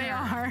changer. I know, they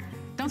are.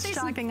 Don't it's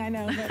shocking, I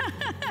know. But.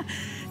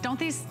 Don't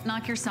these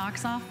knock your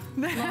socks off,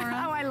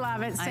 Laura? Oh, I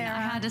love it, Sarah.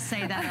 I had to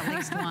say that at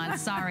least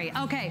once. Sorry.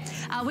 Okay,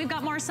 we've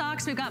got more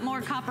socks. We've got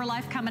more Copper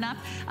Life coming up.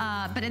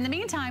 But in the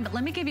meantime,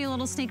 let me give you a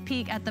little sneak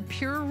peek at the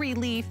Pure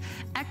Relief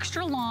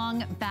Extra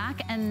Long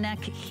Back and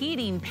Neck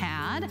Heating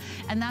Pad.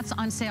 And that's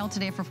on sale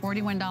today for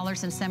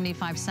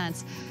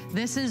 $41.75.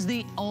 This is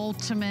the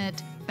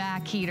ultimate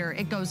back heater.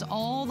 It goes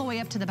all the way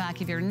up to the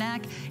back of your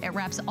neck. It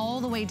wraps all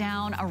the way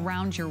down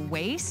around your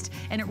waist,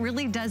 and it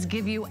really does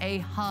give you a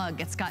hug.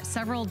 It's got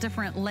several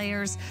different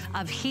layers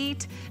of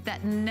heat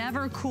that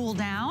never cool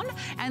down.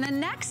 And the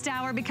next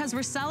hour, because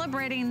we're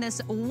celebrating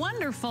this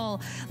wonderful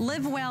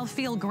Live Well,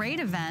 Feel Great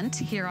event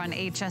here on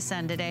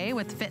HSN today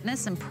with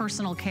fitness and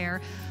personal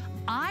care,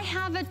 I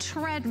have a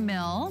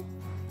treadmill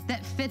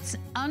that fits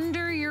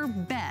under your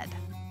bed.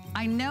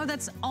 I know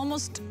that's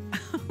almost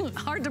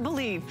hard to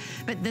believe,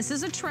 but this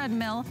is a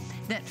treadmill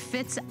that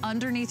fits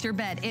underneath your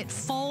bed. It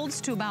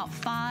folds to about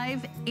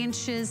 5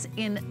 inches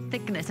in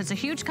thickness. It's a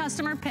huge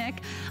customer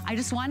pick. I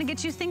just want to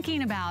get you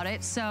thinking about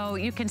it so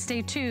you can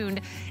stay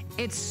tuned.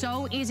 It's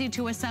so easy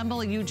to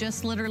assemble. You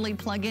just literally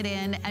plug it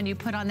in and you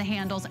put on the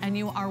handles and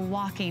you are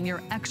walking,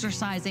 you're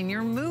exercising,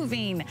 you're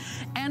moving,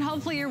 and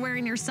hopefully you're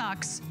wearing your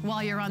socks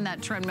while you're on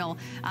that treadmill.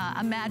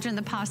 Imagine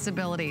the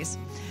possibilities.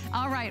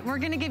 All right, we're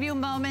gonna give you a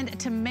moment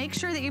to make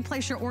sure that you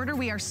place your order.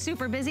 We are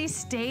super busy.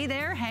 Stay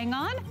there, hang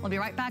on. We'll be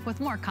right back with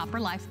more Copper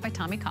Life by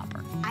Tommy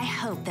Copper. I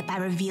hope that by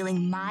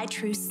revealing my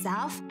true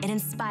self, it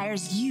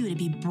inspires you to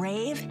be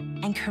brave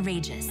and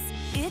courageous.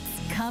 It's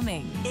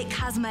coming. IT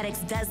Cosmetics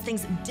does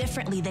things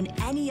differently than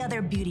any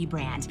other beauty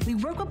brand. We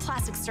work with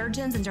plastic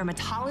surgeons and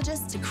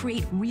dermatologists to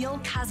create real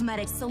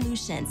cosmetic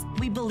solutions.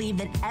 We believe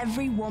that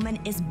every woman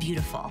is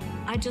beautiful.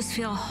 I just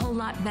feel a whole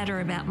lot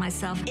better about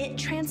myself. It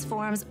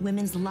transforms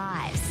women's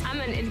lives. I'm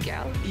an it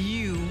girl.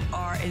 You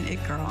are an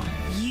it girl.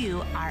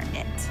 You are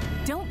it.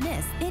 Don't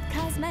miss IT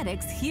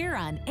Cosmetics here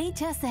on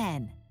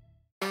HSN.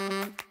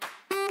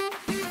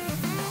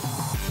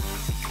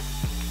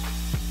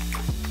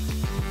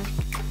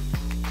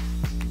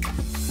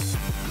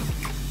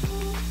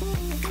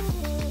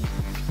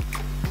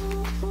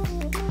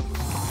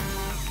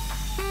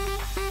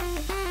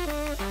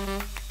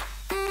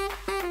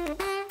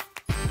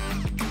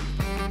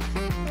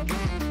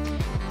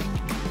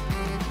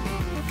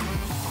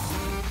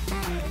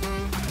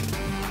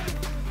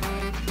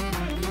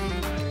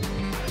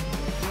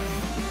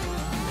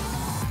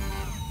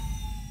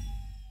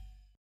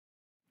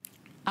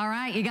 All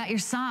right, you got your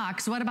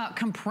socks. What about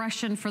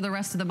compression for the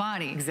rest of the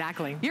body?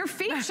 Exactly. Your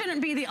feet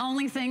shouldn't be the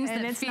only things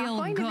that feel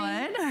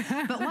good.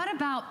 But what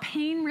about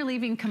pain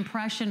relieving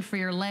compression for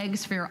your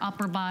legs, for your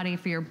upper body,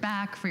 for your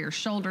back, for your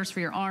shoulders,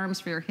 for your arms,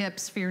 for your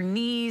hips, for your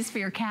knees, for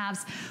your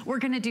calves? We're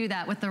gonna do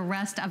that with the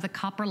rest of the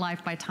Copper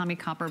Life by Tommy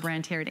Copper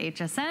brand here at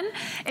HSN.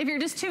 If you're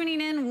just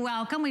tuning in,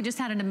 welcome. We just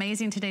had an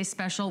amazing today's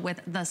special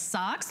with the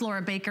socks.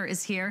 Laura Baker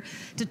is here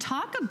to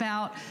talk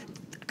about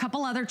a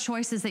couple other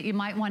choices that you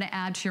might want to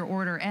add to your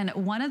order, and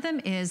one of them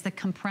is the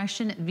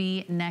compression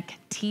V-neck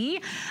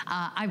tee.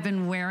 I've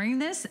been wearing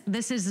this.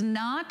 This is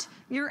not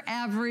your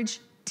average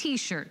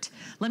t-shirt.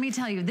 Let me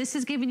tell you, this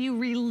is giving you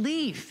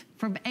relief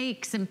from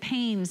aches and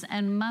pains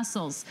and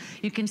muscles.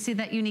 You can see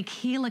that unique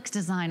helix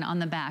design on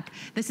the back.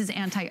 This is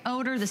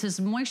anti-odor, this is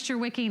moisture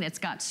wicking, it's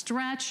got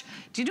stretch.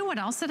 Do you know what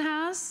else it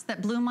has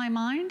that blew my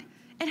mind?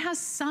 It has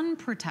sun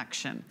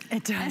protection.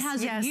 It does, It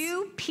has yes.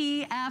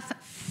 UPF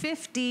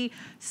 50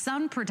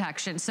 sun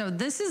protection. So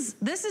this is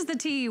the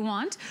tee you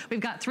want.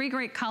 We've got 3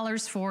 great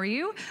colors for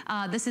you.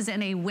 This is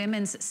in a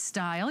women's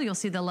style. You'll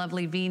see the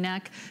lovely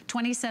V-neck,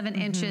 27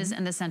 inches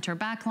in the center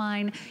back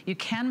line. You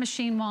can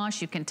machine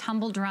wash, you can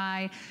tumble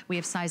dry. We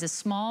have sizes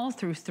small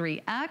through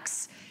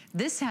 3X.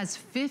 This has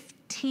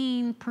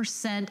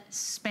 15%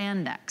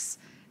 spandex.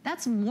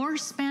 That's more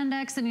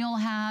spandex than you'll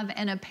have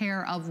in a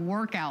pair of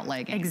workout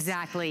leggings.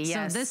 Exactly,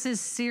 yes. So this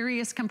is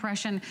serious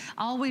compression.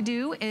 All we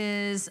do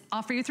is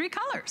offer you 3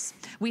 colors.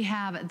 We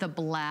have the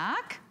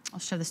black, I'll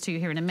show this to you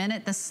here in a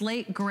minute, the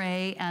slate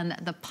gray and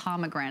the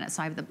pomegranate.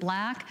 So I have the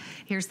black,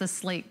 here's the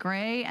slate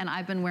gray, and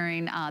I've been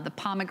wearing the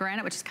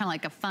pomegranate, which is kind of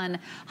like a fun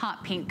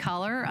hot pink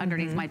color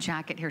underneath my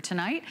jacket here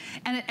tonight.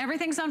 And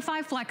everything's on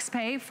 5 flex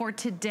pay for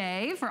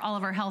today for all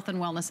of our health and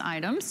wellness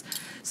items.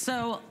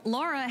 So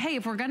Laura, hey,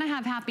 if we're gonna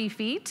have happy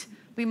feet,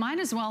 we might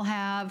as well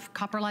have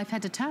Copper Life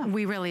head to toe.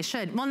 We really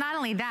should. Well, not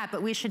only that,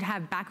 but we should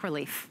have back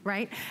relief,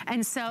 right?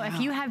 And so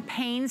if you have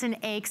pains and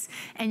aches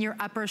in your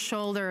upper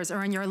shoulders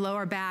or in your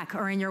lower back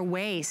or in your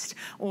waist,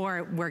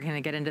 or we're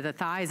gonna get into the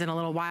thighs in a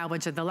little while,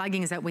 which are the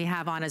leggings that we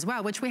have on as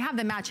well, which we have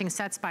the matching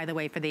sets, by the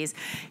way, for these.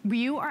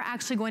 You are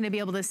actually going to be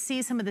able to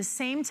see some of the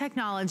same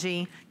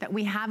technology that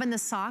we have in the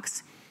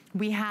socks,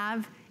 we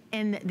have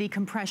in the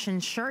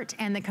compression shirt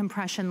and the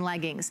compression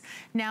leggings.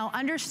 Now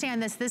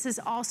understand this is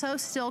also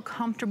still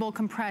comfortable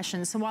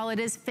compression. So while it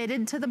is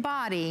fitted to the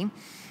body,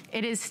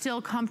 it is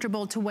still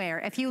comfortable to wear.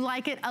 If you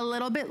like it a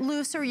little bit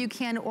looser, you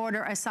can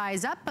order a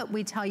size up, but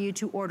we tell you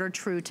to order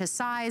true to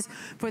size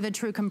for the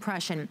true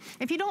compression.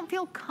 If you don't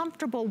feel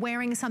comfortable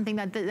wearing something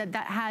that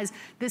has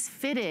this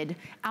fitted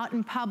out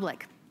in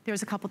public,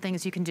 there's a couple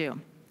things you can do.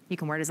 You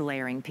can wear it as a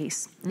layering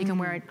piece. You can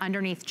wear it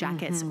underneath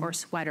jackets or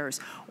sweaters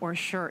or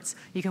shirts.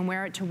 You can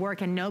wear it to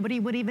work and nobody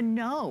would even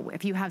know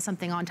if you have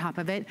something on top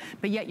of it,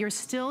 but yet you're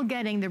still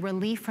getting the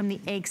relief from the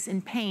aches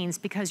and pains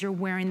because you're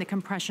wearing the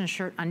compression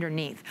shirt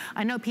underneath.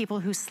 I know people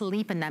who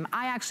sleep in them.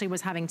 I actually was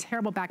having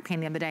terrible back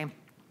pain the other day.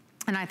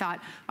 And I thought,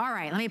 all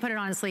right, let me put it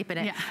on and sleep in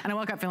it. Yeah. And I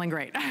woke up feeling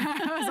great.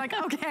 I was like,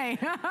 okay.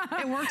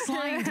 It works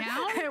lying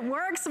down? It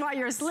works while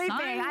you're sleeping.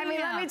 I mean,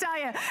 let me tell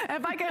you,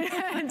 if I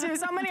could do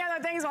so many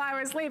other things while I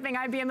was sleeping,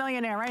 I'd be a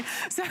millionaire, right?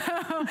 So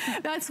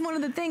that's one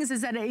of the things is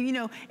that,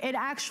 it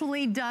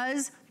actually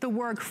does the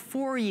work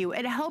for you.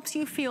 It helps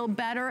you feel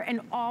better,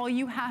 and all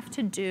you have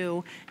to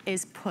do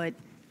is put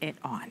it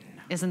on.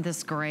 Isn't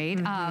this great?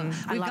 We've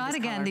got,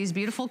 again, these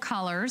beautiful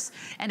colors.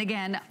 And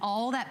again,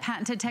 all that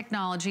patented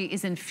technology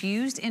is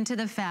infused into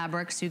the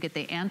fabric. So you get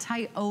the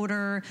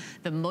anti-odor,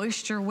 the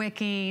moisture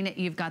wicking.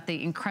 You've got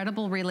the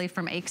incredible relief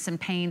from aches and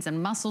pains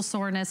and muscle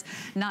soreness.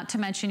 Not to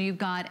mention you've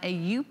got a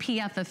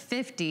UPF of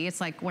 50. It's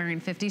like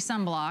wearing 50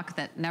 sunblock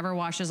that never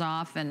washes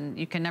off and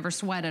you can never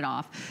sweat it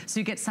off.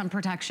 So you get some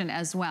protection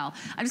as well.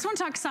 I just want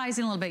to talk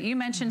sizing a little bit. You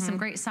mentioned some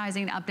great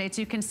sizing updates.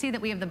 You can see that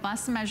we have the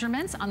bust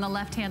measurements on the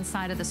left-hand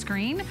side of the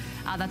screen.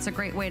 That's a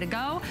great way to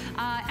go.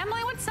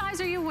 Emily, what size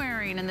are you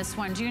wearing in this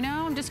one? Do you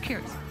know? I'm just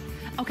curious.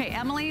 Okay,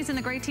 Emily's in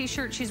the gray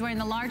t-shirt. She's wearing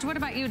the large. What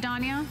about you,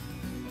 Danya?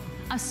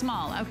 A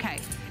small, okay.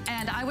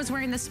 And I was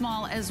wearing the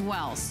small as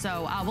well.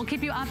 So we'll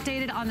keep you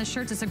updated on the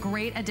shirts. It's a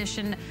great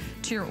addition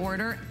to your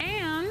order.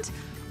 And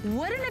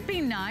wouldn't it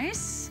be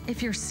nice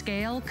if your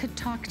scale could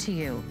talk to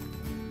you?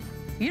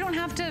 You don't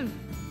have to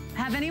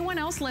have anyone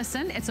else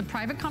listen. It's a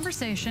private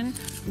conversation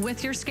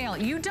with your scale.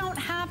 You don't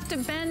have to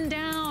bend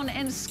down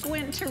and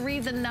squint to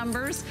read the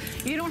numbers.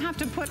 You don't have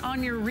to put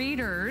on your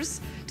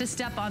readers to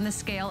step on the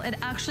scale. It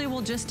actually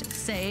will just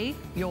say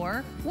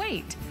your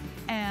weight.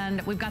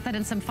 And we've got that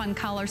in some fun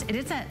colors. It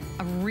is at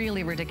a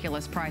really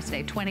ridiculous price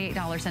today,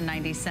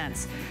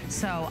 $28.90.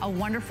 So a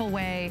wonderful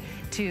way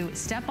to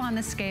step on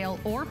the scale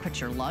or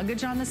put your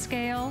luggage on the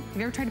scale. Have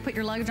you ever tried to put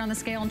your luggage on the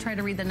scale and try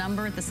to read the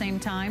number at the same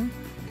time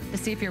to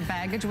see if your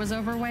baggage was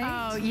overweight?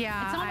 Oh,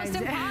 yeah. It's almost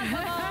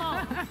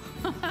impossible.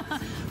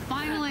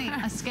 Finally,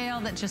 a scale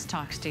that just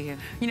talks to you.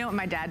 You know what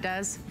my dad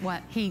does?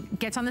 What? He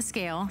gets on the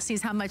scale,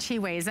 sees how much he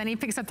weighs, then he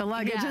picks up the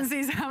luggage and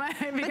sees how much.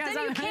 But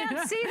then you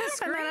can't see the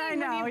screen. I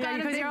know, when you've got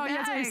a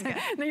big bag.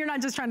 No, you're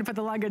not just trying to put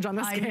the luggage on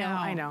the scale.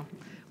 I know.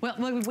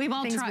 Well, we've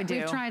all tried.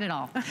 We've tried it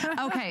all.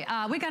 Okay,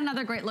 we got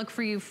another great look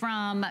for you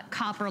from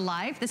Copper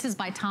Life. This is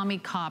by Tommy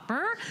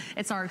Copper.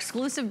 It's our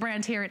exclusive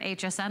brand here at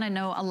HSN. I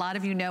know a lot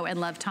of you know and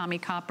love Tommy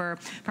Copper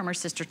from our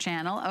sister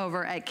channel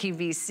over at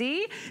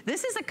QVC.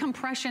 This is a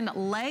compression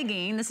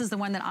legging. This is the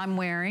one that I'm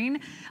wearing.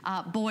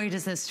 Boy,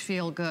 does this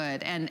feel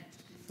good. And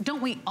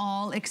don't we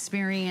all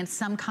experience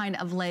some kind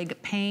of leg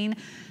pain?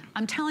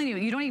 I'm telling you,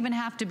 you don't even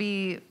have to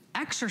be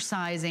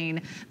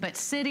exercising, but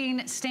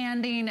sitting,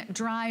 standing,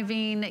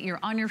 driving, you're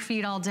on your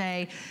feet all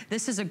day.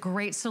 This is a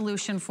great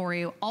solution for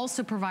you.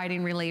 Also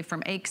providing relief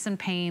from aches and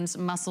pains,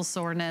 muscle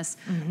soreness,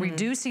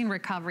 reducing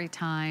recovery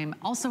time,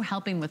 also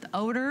helping with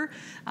odor.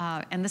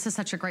 And this is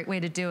such a great way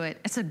to do it.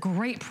 It's a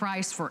great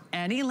price for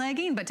any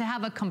legging, but to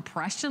have a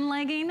compression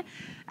legging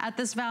at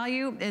this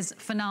value is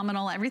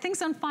phenomenal.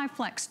 Everything's on 5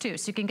 flex too,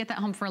 so you can get that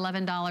home for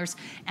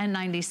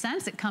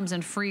 $11.90. It comes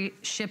in free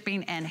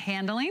shipping and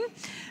handling.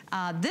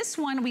 This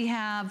one we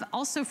have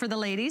also for the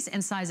ladies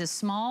in sizes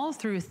small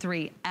through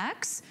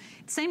 3X.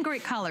 Same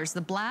great colors.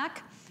 The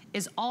black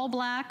is all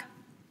black.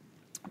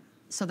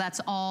 So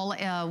that's all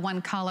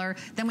one color.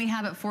 Then we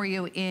have it for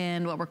you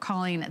in what we're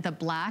calling the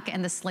black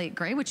and the slate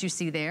gray, which you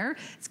see there.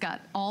 It's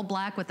got all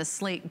black with a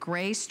slate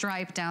gray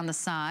stripe down the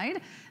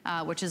side,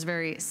 which is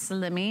very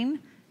slimming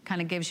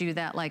kind of gives you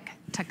that like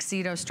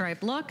tuxedo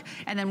stripe look.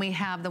 And then we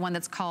have the one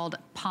that's called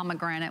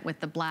pomegranate with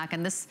the black.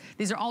 And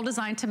these are all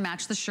designed to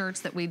match the shirts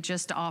that we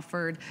just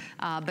offered.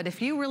 But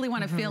if you really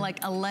want to feel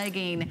like a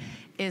legging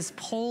is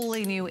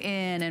pulling you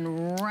in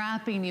and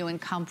wrapping you in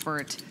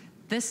comfort,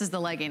 this is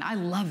the legging. I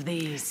love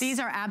these. These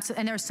are absolutely,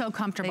 and they're so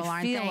comfortable,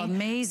 aren't they? They feel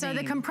amazing. So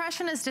the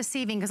compression is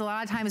deceiving because a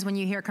lot of times when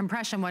you hear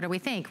compression, what do we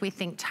think? We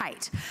think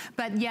tight.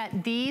 But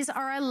yet these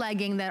are a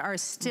legging that are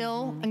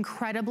still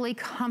incredibly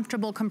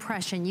comfortable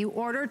compression. You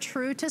order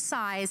true to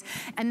size,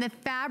 and the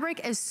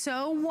fabric is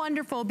so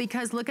wonderful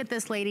because look at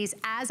this, ladies.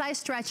 As I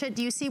stretch it,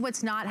 do you see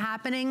what's not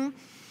happening?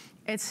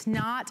 It's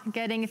not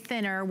getting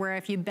thinner, where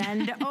if you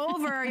bend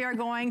over, you're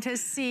going to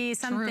see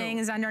some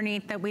things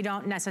underneath that we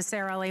don't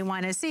necessarily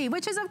want to see,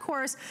 which is, of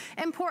course,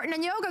 important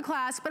in yoga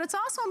class, but it's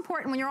also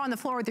important when you're on the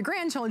floor with your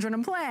grandchildren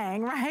and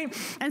playing, right?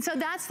 And so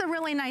that's the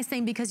really nice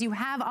thing because you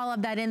have all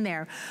of that in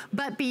there.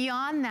 But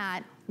beyond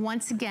that,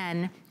 once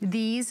again,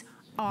 these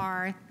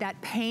are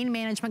that pain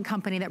management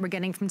company that we're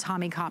getting from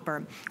Tommy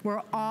Copper.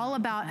 We're all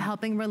about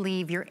helping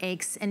relieve your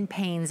aches and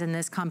pains in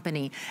this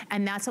company.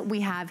 And that's what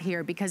we have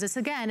here because this,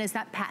 again, is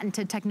that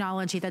patented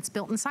technology that's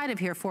built inside of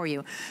here for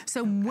you.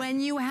 So when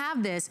you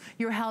have this,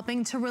 you're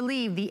helping to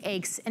relieve the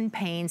aches and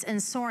pains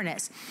and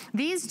soreness.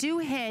 These do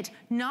hit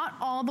not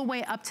all the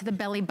way up to the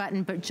belly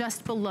button, but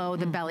just below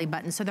the belly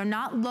button. So they're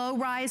not low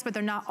rise, but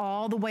they're not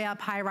all the way up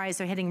high rise.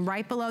 They're hitting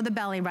right below the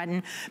belly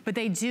button. But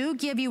they do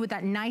give you, with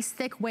that nice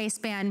thick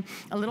waistband,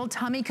 a little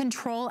tummy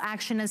control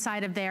action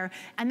inside of there,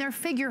 and they're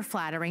figure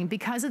flattering.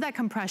 Because of that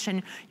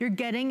compression, you're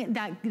getting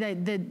that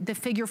the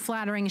figure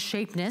flattering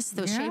shapeness,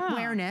 the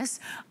shapewearness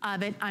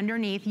of it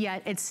underneath,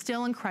 yet it's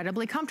still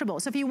incredibly comfortable.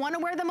 So if you want to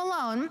wear them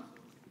alone,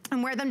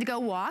 and wear them to go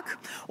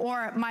walk.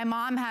 Or my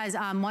mom has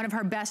one of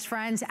her best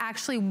friends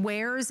actually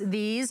wears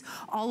these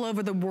all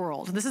over the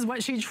world. This is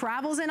what she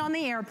travels in on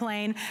the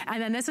airplane,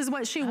 and then this is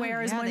what she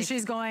wears when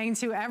she's going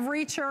to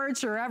every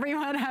church or every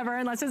whatever,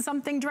 unless it's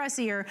something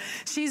dressier.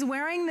 She's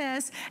wearing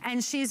this,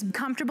 and she's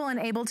comfortable and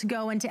able to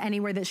go into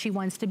anywhere that she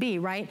wants to be,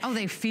 right? Oh,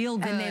 they feel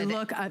good. And they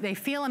look, they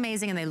feel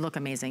amazing, and they look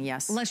amazing,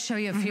 yes. Let's show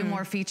you a few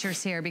more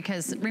features here,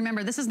 because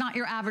remember, this is not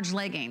your average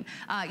legging.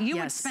 You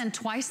would spend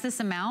twice this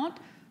amount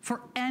for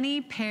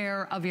any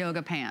pair of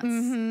yoga pants.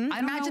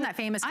 Imagine that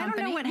famous company. I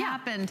don't know what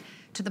happened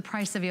to the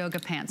price of yoga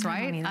pants,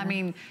 right? I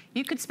mean,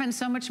 you could spend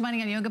so much money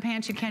on yoga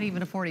pants, you can't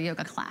even afford a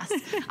yoga class.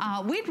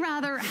 We'd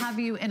rather have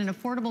you in an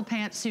affordable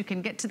pants so you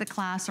can get to the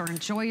class or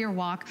enjoy your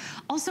walk.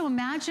 Also,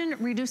 imagine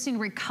reducing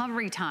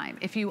recovery time.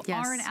 If you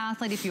are an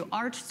athlete, if you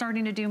are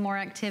starting to do more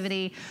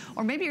activity,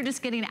 or maybe you're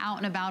just getting out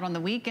and about on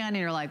the weekend and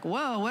you're like,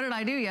 whoa, what did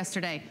I do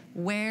yesterday?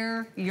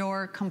 Wear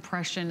your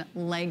compression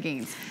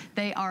leggings.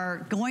 They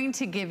are going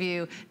to give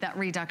you that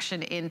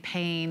reduction in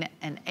pain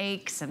and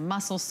aches and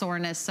muscle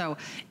soreness. So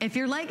if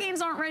your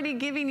leggings aren't already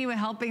giving you a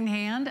helping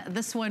hand,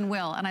 this one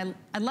will. And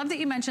I love that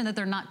you mentioned that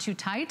they're not too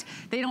tight.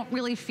 They don't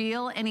really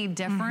feel any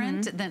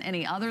different than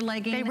any other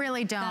legging. They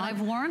really don't. That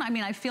I've worn. I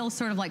mean, I feel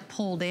sort of like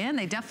pulled in.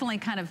 They definitely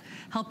kind of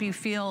help you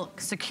feel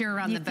secure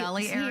around the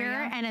belly area.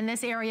 Here and in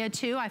this area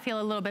too, I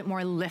feel a little bit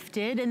more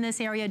lifted in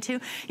this area too.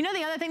 You know,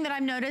 the other thing that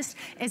I've noticed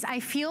is I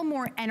feel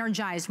more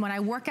energized when I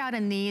work out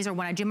in these or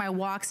when I do my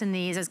walks in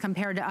these as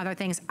compared to other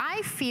things.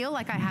 I feel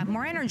like I have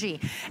more energy.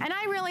 And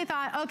I really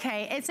thought,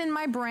 okay, it's in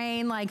my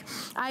brain. Like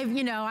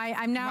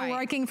I'm now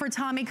working for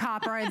Tommy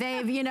Copper.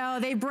 They've,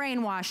 they've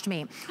brainwashed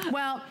me.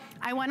 Well,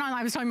 I went on,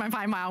 I was talking about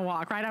my 5-mile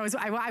walk, right?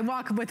 I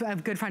walk with a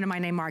good friend of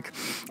mine named Mark.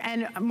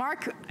 And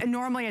Mark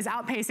normally is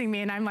outpacing me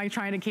and I'm like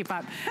trying to keep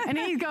up. And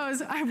he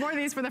goes, I wore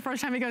these for the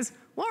first time. He goes,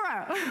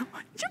 Laura, did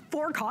you have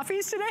 4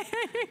 coffees today?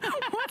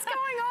 What's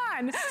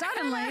going on?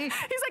 Suddenly. He's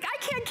like, I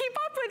can't keep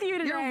up with you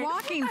today. You're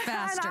walking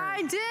faster. And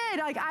I did.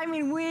 Like, I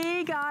mean,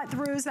 we got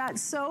through that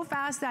so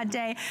fast that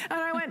day. And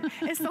I went,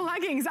 it's the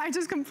leggings. I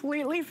just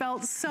completely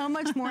felt so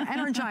much more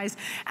energized.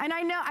 And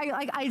I know,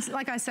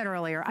 like I said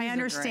earlier, I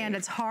understand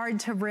it's hard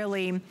to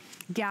really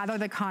gather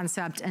the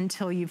concept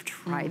until you've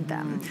tried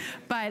them.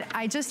 But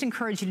I just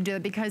encourage you to do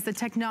it because the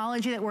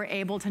technology that we're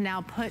able to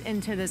now put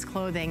into this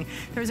clothing,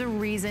 there's a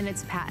reason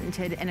it's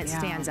patented and it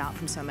stands out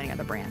from so many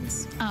other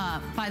brands.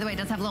 By the way, it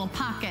does have a little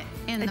pocket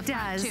in the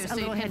front too, so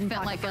you can fit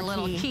like a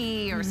little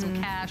key or some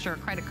cash or a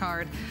credit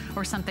card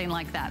or something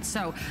like that.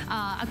 So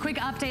a quick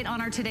update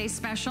on our today's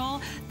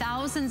special.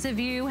 Thousands of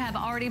you have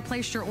already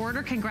placed your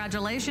order.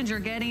 Congratulations, you're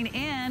getting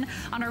in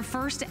on our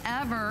first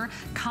ever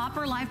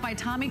Copper Life by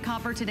Tommy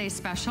Copper today's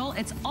special.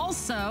 It's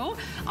also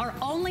our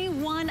only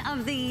one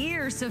of the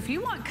year. So if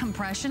you want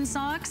compression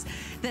socks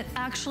that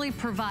actually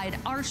provide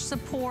arch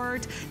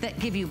support, that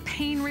give you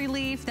pain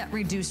relief, that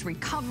reduce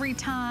recovery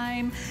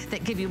time,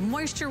 that give you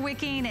moisture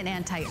wicking and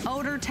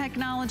anti-odor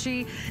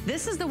technology,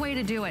 this is the way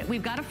to do it.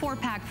 We've got a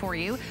 4-pack for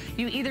you.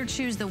 You either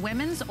choose the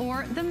women's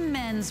or the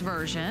men's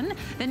version.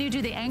 Then you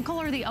do the ankle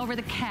or the over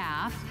the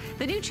calf.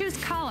 Then you choose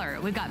color.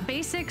 We've got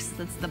basics,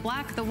 that's the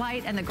black, the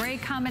white, and the gray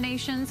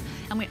combinations.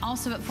 And we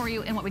also have it for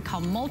you in what we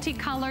call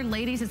multicolored.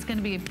 Ladies, it's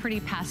gonna be a pretty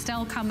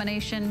pastel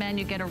combination. Men,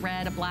 you get a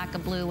red, a black, a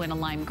blue, and a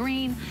lime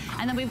green.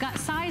 And then we've got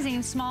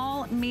sizing,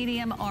 small,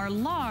 medium, or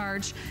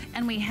large.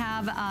 And we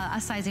have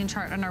a sizing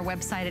chart on our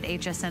website at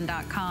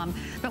hsn.com.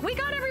 But we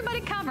got everybody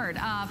covered,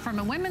 from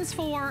a women's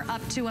 4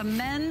 up to a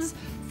men's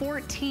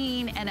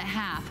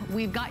 14.5.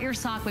 We've got your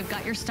sock, we've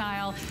got your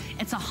style.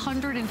 It's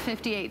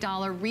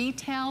 $158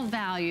 retail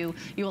value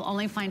you will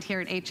only find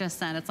here at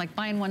HSN. It's like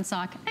buying one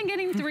sock and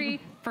getting 3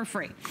 for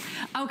free.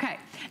 Okay,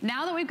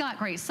 now that we've got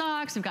great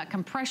socks, we've got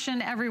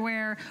compression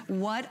everywhere,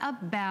 what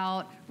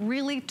about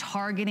really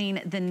targeting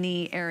the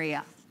knee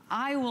area?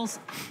 I will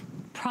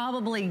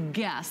probably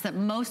guess that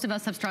most of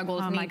us have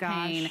struggled with knee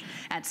pain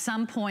at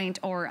some point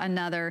or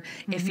another.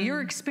 If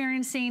you're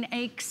experiencing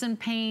aches and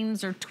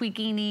pains or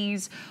tweaky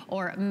knees,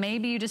 or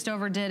maybe you just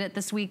overdid it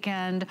this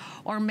weekend,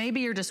 or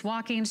maybe you're just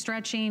walking,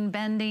 stretching,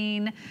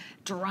 bending,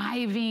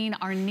 driving,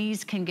 our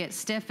knees can get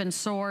stiff and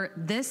sore.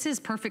 This is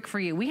perfect for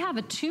you. We have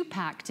a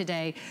 2-pack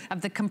today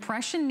of the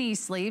compression knee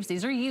sleeves.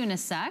 These are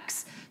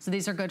unisex, so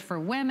these are good for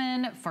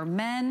women, for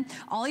men.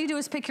 All you do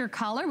is pick your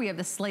color. We have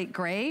the slate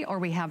gray or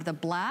we have the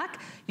black.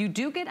 You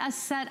do get a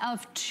set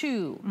of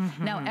 2.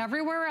 Now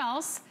everywhere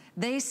else,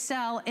 they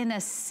sell in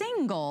a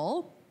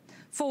single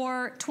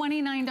for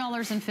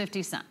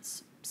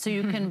 $29.50. So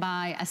you can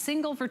buy a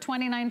single for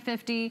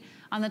 $29.50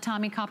 on the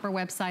Tommy Copper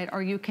website,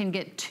 or you can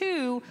get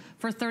 2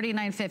 for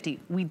 $39.50.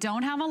 We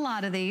don't have a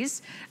lot of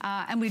these,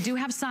 and we do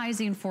have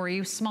sizing for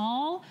you,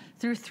 small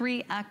through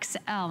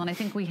 3XL, and I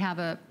think we have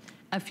a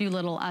few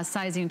little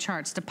sizing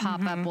charts to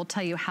pop up. We'll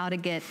tell you how to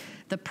get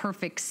the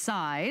perfect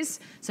size.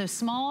 So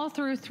small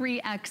through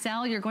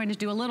 3XL, you're going to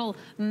do a little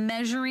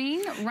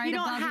measuring right above your knee. You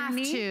don't have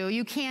to.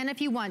 You can if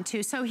you want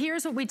to. So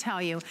here's what we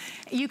tell you.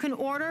 You can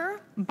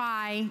order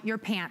by your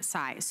pant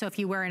size. So if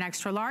you wear an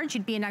extra large,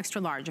 you'd be an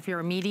extra large. If you're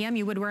a medium,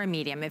 you would wear a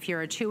medium. If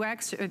you're a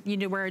 2X,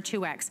 you'd wear a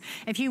 2X.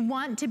 If you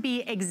want to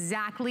be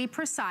exactly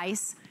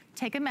precise,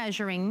 take a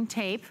measuring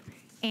tape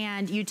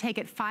and you take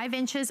it 5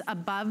 inches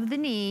above the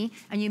knee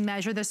and you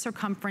measure the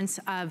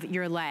circumference of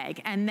your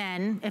leg. And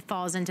then it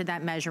falls into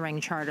that measuring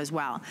chart as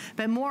well.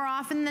 But more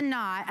often than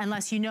not,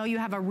 unless you know you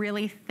have a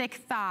really thick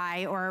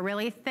thigh or a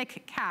really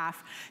thick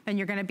calf, then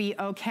you're gonna be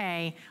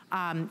okay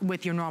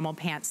with your normal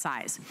pant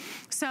size.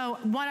 So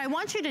what I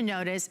want you to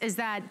notice is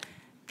that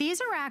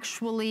these are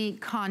actually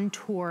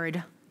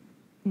contoured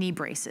knee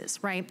braces,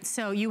 right?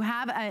 So you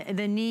have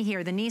the knee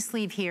here, the knee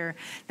sleeve here,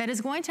 that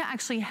is going to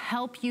actually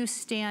help you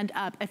stand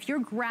up. If you're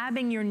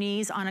grabbing your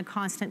knees on a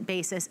constant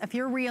basis, if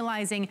you're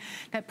realizing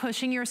that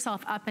pushing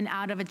yourself up and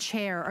out of a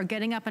chair or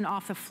getting up and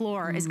off the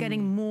floor is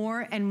getting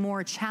more and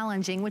more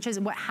challenging, which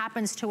is what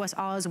happens to us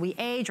all as we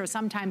age, or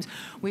sometimes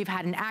we've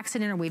had an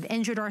accident or we've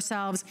injured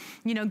ourselves,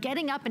 you know,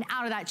 getting up and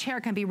out of that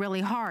chair can be really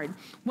hard.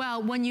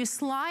 Well, when you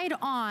slide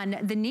on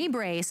the knee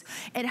brace,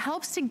 it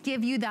helps to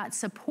give you that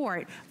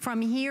support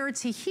from here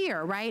to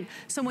here, right?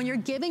 So when you're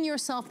giving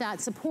yourself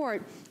that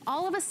support,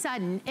 all of a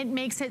sudden it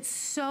makes it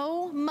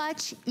so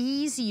much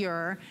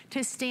easier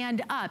to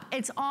stand up.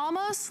 It's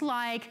almost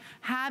like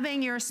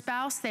having your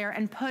spouse there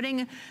and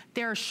putting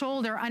their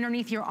shoulder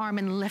underneath your arm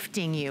and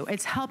lifting you.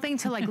 It's helping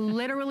to like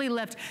literally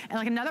lift, and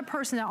like another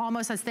person that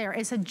almost is there.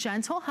 It's a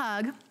gentle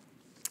hug.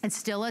 It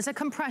still is a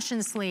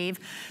compression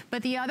sleeve,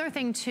 but the other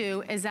thing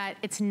too is that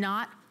it's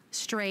not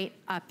straight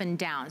up and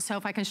down. So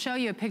if I can show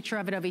you a picture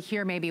of it over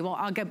here, maybe, well,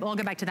 I'll get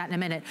back to that in a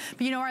minute.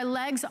 But you know, our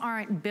legs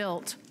aren't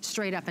built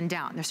straight up and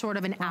down. They're sort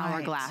of an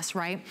hourglass,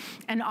 right?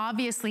 And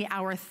obviously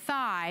our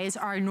thighs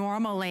are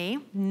normally,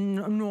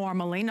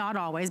 not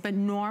always, but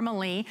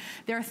normally,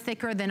 they're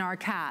thicker than our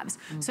calves.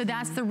 So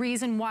that's the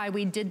reason why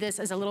we did this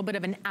as a little bit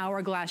of an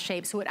hourglass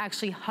shape. So it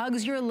actually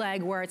hugs your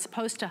leg where it's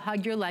supposed to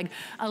hug your leg,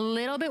 a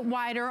little bit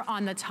wider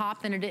on the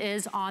top than it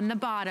is on the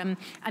bottom.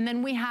 And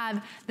then we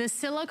have the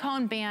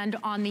silicone band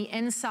on the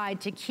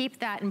inside to keep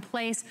that in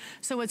place,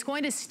 so it's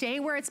going to stay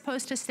where it's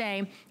supposed to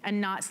stay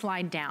and not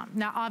slide down.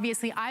 Now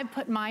obviously I've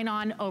put mine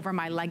on over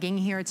my legging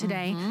here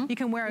today. You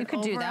can wear it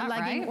over a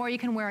legging, or you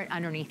can wear it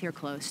underneath your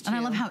clothes too. And I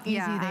love how easy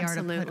they are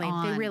to put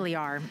on. They really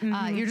are.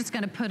 You're just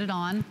gonna put it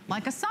on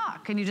like a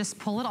sock and you just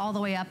pull it all the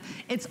way up.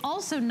 It's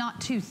also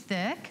not too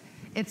thick.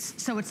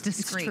 So it's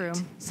discreet. It's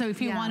true. So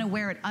if you want to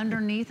wear it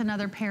underneath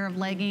another pair of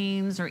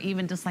leggings or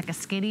even just like a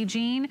skinny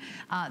jean,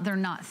 they're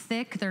not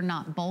thick, they're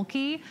not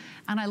bulky.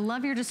 And I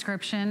love your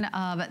description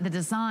of the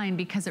design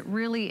because it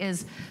really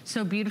is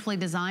so beautifully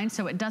designed,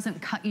 so it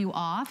doesn't cut you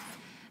off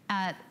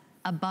at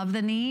above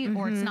the knee,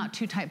 or it's not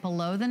too tight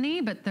below the knee,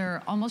 but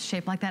they're almost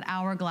shaped like that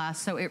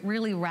hourglass, so it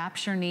really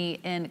wraps your knee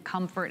in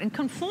comfort and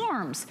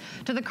conforms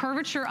to the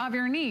curvature of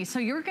your knee. So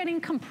you're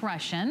getting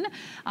compression,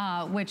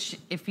 which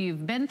if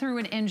you've been through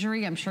an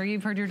injury, I'm sure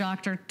you've heard your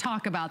doctor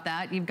talk about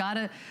that. You've got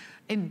to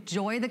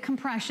enjoy the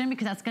compression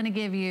because that's gonna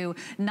give you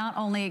not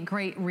only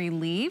great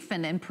relief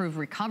and improve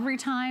recovery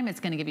time,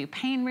 it's gonna give you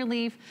pain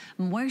relief,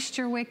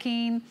 moisture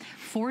wicking,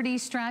 4D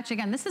stretch.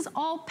 Again, this is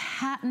all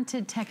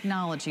patented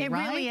technology, right?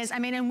 It really is. I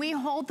mean, and we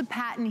hold the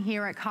patent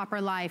here at Copper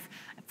Life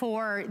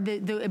for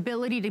the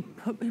ability to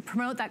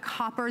promote that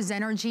copper's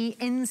energy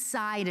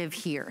inside of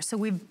here. So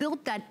we've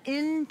built that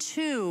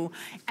into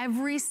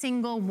every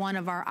single one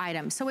of our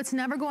items. So it's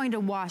never going to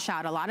wash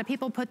out. A lot of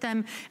people put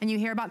them, and you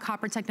hear about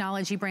copper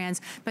technology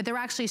brands, but they're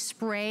actually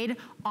sprayed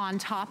on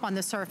top on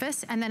the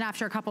surface, and then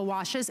after a couple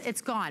washes,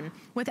 it's gone.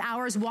 With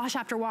ours, wash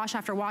after wash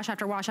after wash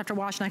after wash after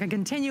wash, and I can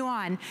continue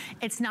on,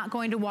 it's not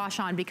going to wash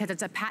on because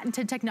it's a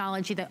patented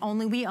technology that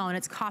only we own.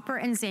 It's copper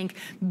and zinc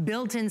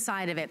built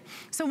inside of it.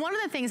 So one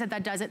of the things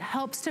that does, it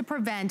helps to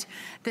prevent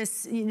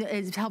this,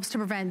 it helps to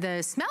prevent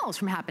the smells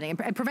from happening.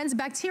 It prevents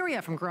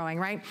bacteria from growing,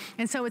 right?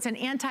 And so it's an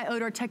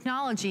anti-odor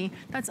technology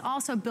that's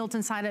also built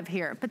inside of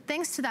here. But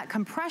thanks to that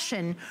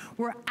compression,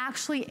 we're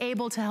actually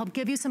able to help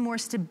give you some more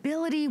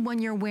stability when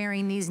you're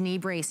wearing these knee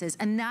braces.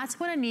 And that's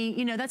what a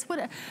knee, that's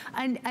what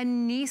a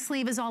knee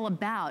sleeve is all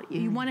about.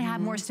 You want to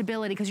have more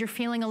stability because you're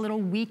feeling a little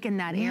weak in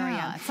that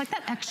area. It's like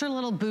that extra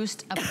little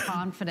boost of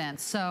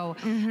confidence. So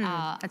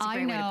that's a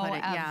great way to put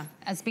it.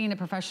 As being a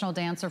professional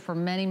dancer for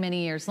many,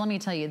 many years, let me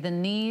tell you, the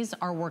knees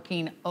are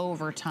working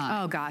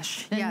overtime. Oh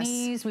gosh, the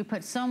knees, we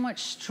put so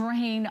much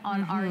strain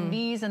on our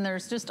knees, and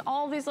there's just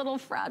all these little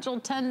fragile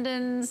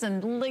tendons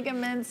and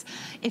ligaments.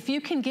 If you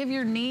can give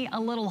your knee a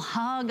little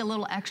hug, a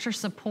little extra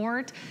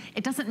support,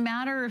 it doesn't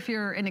matter if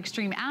you're an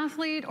extreme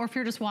athlete or if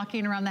you're just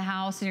walking around the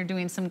house and you're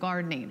doing some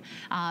gardening.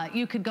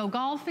 You could go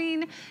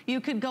golfing,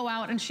 you could go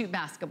out and shoot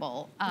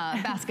basketball.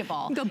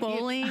 Go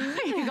bowling.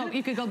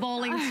 You could go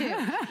bowling too.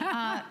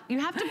 You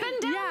have to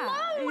bend down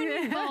low when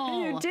you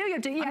bowl. You do. You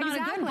have to. Yeah, I'm not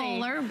exactly. a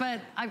good bowler,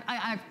 but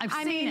I've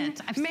seen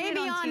it. I've seen maybe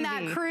it on TV.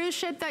 that cruise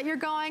ship that you're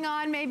going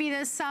on, maybe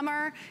this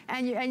summer,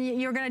 and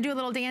you're going to do a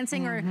little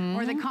dancing, or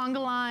the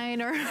conga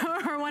line, or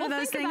one of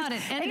those things. About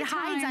it. It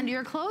hides under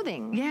your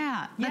clothing.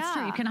 Yeah, that's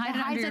true. You can hide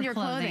it under your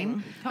clothing.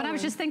 Totally. But I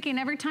was just thinking,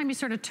 every time you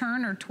sort of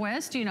turn or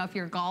twist, if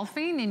you're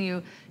golfing and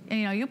you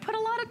put a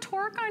lot of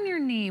torque on your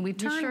knee. We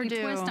turn, we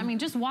twist. I mean,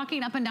 just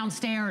walking up and down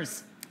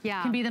stairs.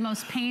 Can be the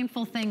most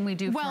painful thing we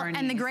do for our knees.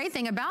 And the great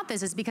thing about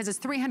this is because it's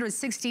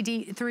 360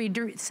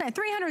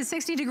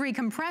 degree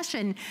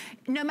compression,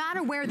 no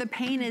matter where the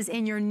pain is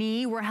in your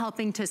knee, we're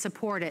helping to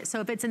support it. So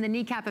if it's in the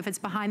kneecap, if it's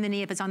behind the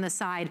knee, if it's on the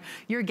side,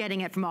 you're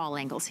getting it from all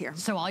angles here.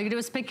 So all you do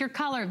is pick your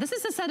color. This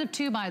is a set of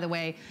 2, by the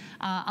way.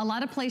 A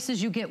lot of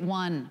places you get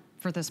 1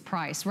 for this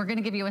price. We're gonna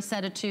give you a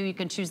set of 2. You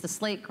can choose the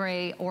slate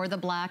gray or the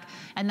black,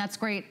 and that's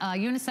great.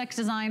 Unisex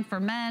design for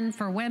men,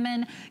 for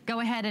women.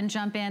 Go ahead and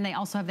jump in. They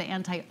also have the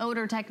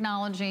anti-odor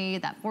technology,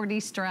 that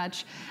 4D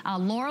stretch.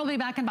 Laura will be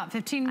back in about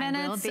 15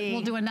 minutes.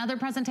 We'll do another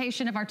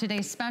presentation of our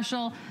today's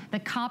special, the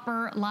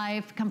Copper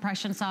Life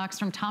compression socks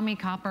from Tommy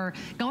Copper.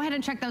 Go ahead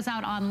and check those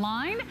out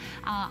online.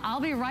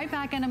 I'll be right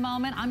back in a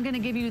moment. I'm gonna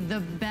give you the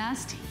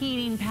best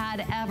heating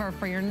pad ever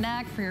for your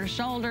neck, for your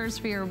shoulders,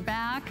 for your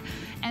back.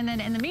 And then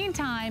in the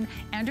meantime,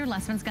 Andrew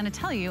Lessman's gonna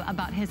tell you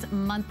about his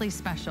monthly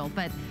special.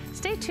 But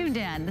stay tuned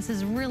in. This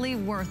is really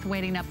worth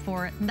waiting up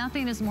for.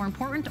 Nothing is more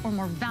important or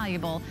more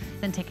valuable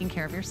than taking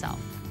care of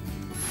yourself.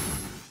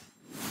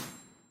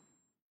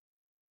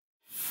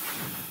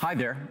 Hi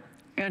there,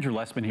 Andrew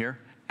Lessman here.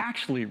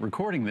 Actually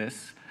recording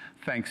this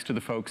thanks to the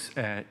folks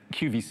at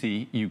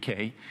QVC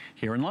UK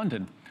here in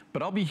London.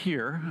 But I'll be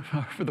here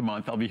for the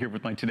month. I'll be here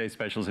with my Today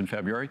Specials in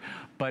February.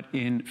 But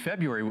in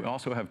February, we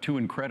also have 2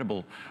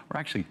 incredible, or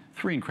actually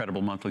 3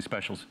 incredible monthly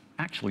specials.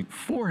 Actually,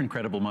 4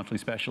 incredible monthly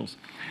specials.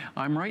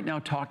 I'm right now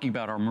talking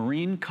about our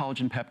marine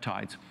collagen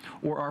peptides,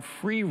 or our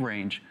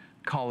free-range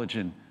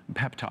collagen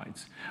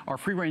peptides. Our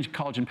free-range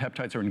collagen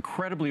peptides are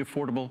incredibly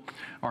affordable.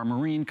 Our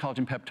marine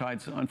collagen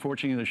peptides,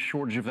 unfortunately, there's a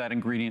shortage of that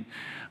ingredient,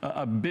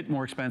 a bit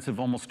more expensive,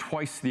 almost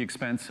twice the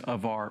expense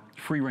of our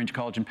free-range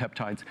collagen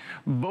peptides.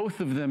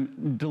 Both of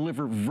them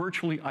deliver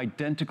virtually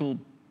identical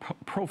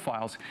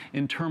profiles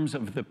in terms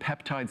of the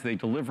peptides they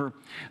deliver.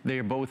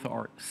 They both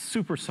are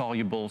super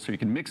soluble, so you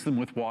can mix them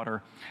with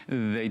water.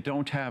 They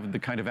don't have the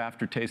kind of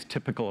aftertaste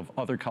typical of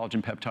other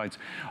collagen peptides.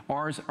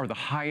 Ours are the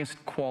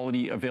highest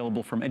quality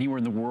available from anywhere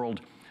in the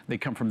world. They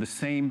come from the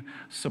same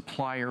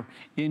supplier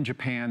in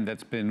Japan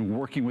that's been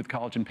working with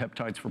collagen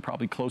peptides for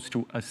probably close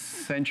to a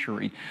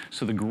century.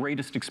 So the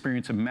greatest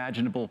experience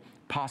imaginable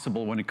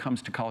possible when it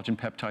comes to collagen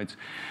peptides.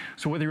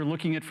 So whether you're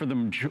looking at for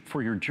them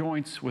for your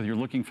joints, whether you're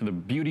looking for the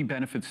beauty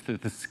benefits to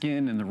the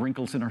skin and the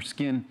wrinkles in our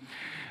skin,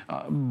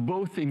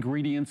 both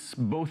ingredients,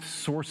 both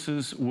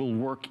sources will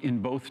work in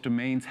both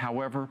domains.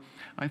 However,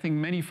 I think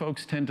many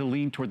folks tend to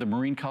lean toward the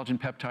marine collagen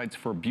peptides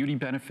for beauty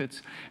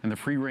benefits and the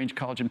free-range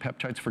collagen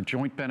peptides for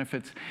joint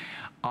benefits.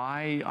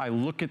 I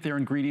look at their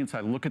ingredients, I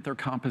look at their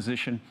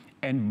composition,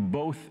 and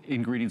both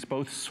ingredients,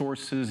 both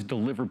sources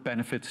deliver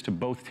benefits to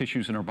both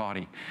tissues in our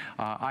body.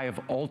 I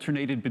have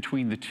alternated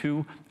between the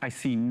two. I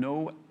see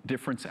no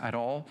difference at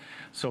all.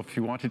 So if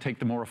you want to take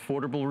the more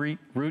affordable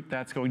route,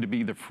 that's going to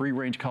be the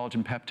free-range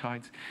collagen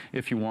peptides.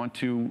 If you want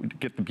to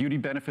get the beauty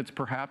benefits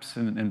perhaps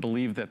and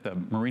believe that the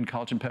marine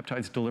collagen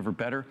peptides deliver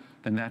better,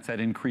 then that's at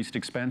increased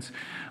expense.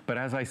 But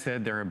as I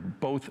said, they're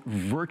both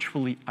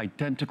virtually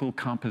identical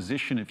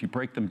composition. If you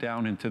break them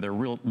down into their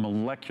real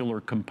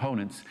molecular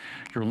components,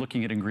 you're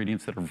looking at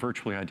ingredients that are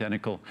virtually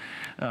identical.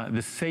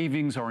 The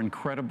savings are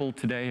incredible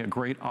today, a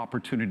great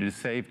opportunity to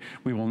save.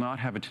 We will not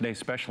have a Today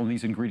Special on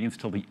these ingredients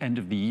till the end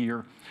of the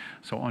year.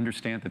 So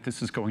understand that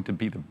this is going to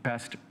be the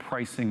best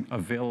pricing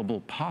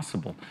available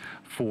possible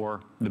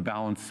for the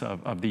balance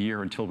of the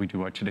year until we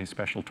do our Today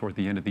Special toward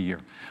the end of the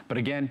year. But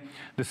again,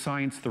 the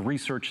science, the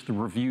research, the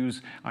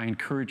reviews, I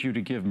encourage you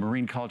to give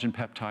marine collagen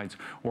peptides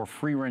or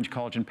free-range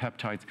collagen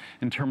peptides.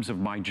 In terms of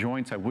my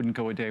joints, I wouldn't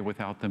go a day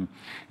without them.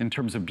 In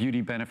terms of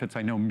beauty benefits,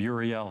 I know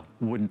Muriel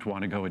wouldn't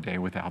want to go a day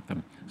without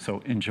them.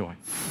 So enjoy.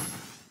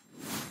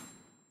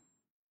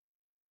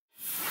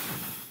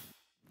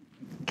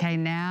 Okay,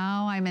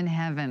 now I'm in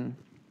heaven.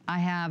 I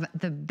have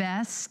the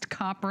best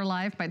Copper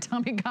Life by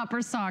Tommy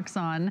Copper socks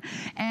on,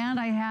 and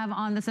I have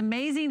on this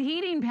amazing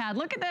heating pad.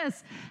 Look at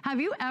this. Have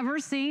you ever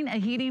seen a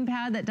heating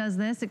pad that does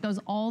this? It goes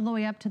all the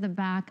way up to the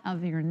back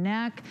of your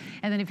neck,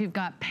 and then if you've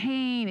got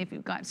pain, if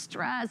you've got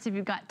stress, if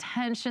you've got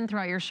tension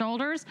throughout your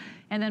shoulders,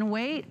 and then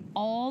weight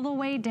all the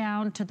way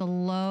down to the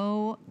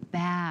low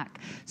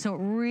back. So it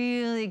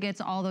really gets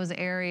all those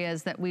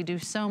areas that we do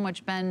so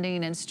much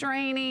bending and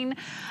straining.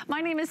 My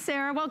name is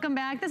Sarah. Welcome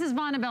back. This is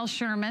Vonabelle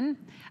Sherman.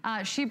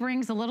 She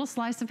brings a little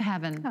slice of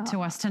heaven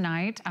to us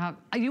tonight.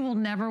 You will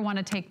never want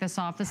to take this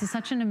off. This is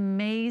such an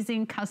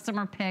amazing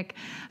customer pick.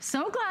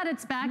 So glad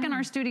it's back in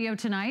our studio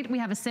tonight. We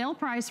have a sale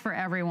price for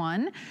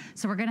everyone.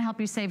 So we're going to help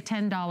you save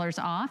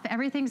 $10 off.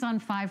 Everything's on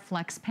 5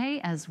 Flex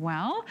Pay as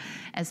well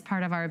as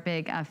part of our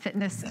big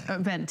fitness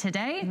event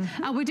today.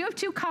 We do have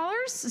 2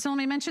 colors. So let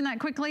me mention that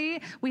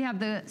quickly. We have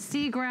the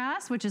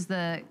seagrass, which is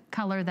the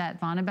color that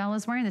Vonabelle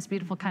is wearing, this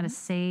beautiful kind of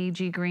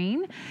sagey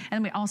green.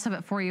 And we also have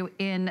it for you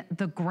in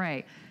the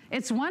gray.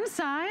 It's one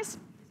size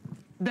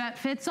that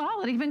fits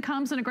all. It even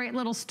comes in a great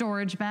little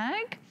storage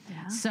bag.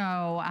 Yeah.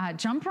 So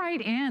jump right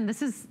in.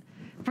 This is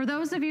for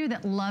those of you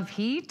that love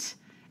heat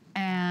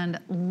and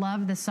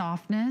love the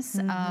softness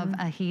of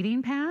a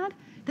heating pad.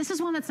 This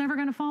is one that's never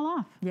gonna fall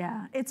off.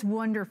 Yeah, it's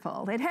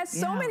wonderful. It has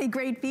so many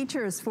great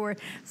features for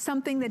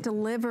something that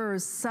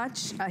delivers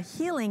such a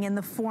healing in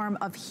the form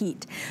of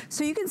heat.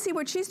 So you can see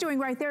what she's doing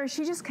right there.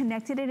 She just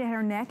connected it at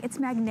her neck. It's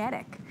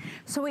magnetic.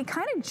 So it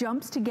kind of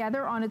jumps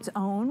together on its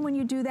own when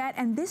you do that.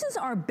 And this is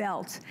our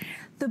belt.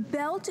 The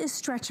belt is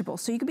stretchable.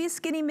 So you could be a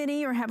skinny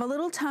mini or have a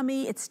little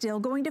tummy. It's still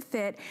going to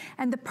fit.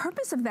 And the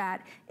purpose of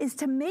that is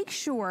to make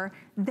sure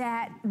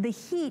that the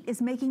heat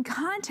is making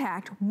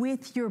contact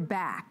with your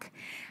back.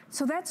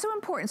 So that's so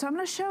important. So I'm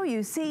gonna show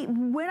you. See,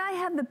 when I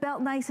have the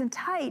belt nice and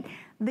tight,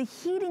 the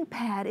heating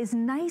pad is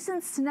nice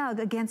and snug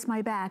against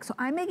my back. So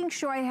I'm making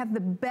sure I have the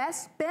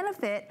best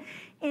benefit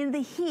in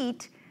the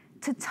heat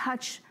to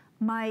touch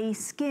my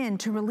skin,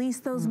 to release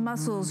those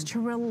muscles,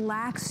 to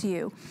relax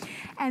you.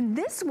 And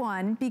this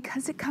one,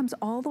 because it comes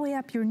all the way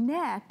up your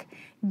neck,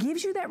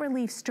 gives you that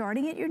relief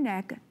starting at your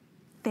neck,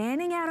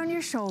 fanning out on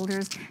your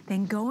shoulders,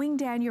 then going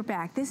down your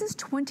back. This is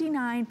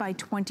 29 by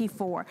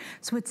 24.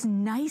 So it's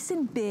nice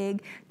and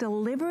big,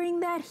 delivering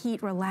that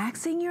heat,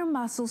 relaxing your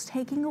muscles,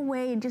 taking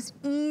away and just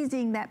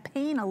easing that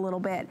pain a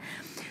little bit.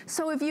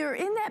 So if you're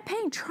in that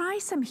pain, try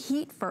some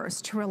heat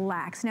first to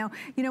relax. Now,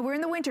 you know, we're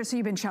in the winter, so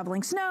you've been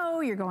shoveling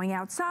snow, you're going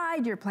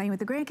outside, you're playing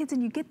with the grandkids,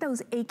 and you get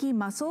those achy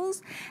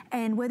muscles.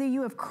 And whether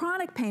you have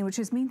chronic pain, which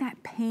is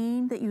that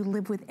pain that you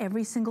live with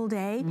every single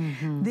day,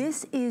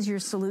 this is your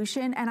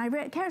solution. And I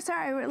read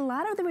a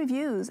lot of the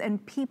reviews,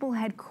 and people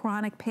had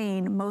chronic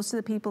pain, most of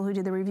the people who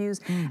did the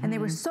reviews, and they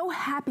were so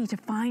happy to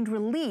find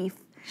relief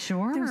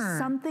through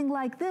something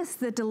like this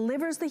that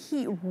delivers the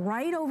heat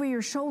right over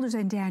your shoulders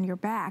and down your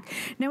back.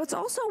 Now it's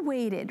also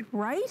weighted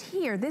right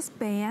here, this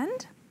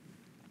band.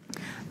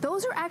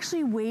 Those are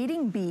actually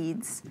weighting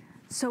beads.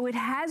 So it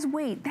has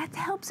weight. That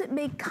helps it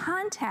make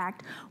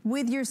contact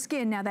with your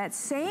skin. Now that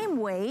same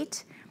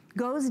weight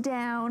goes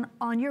down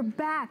on your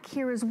back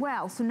here as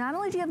well. So not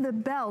only do you have the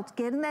belt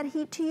getting that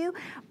heat to you,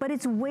 but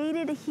it's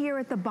weighted here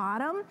at the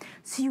bottom.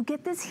 So you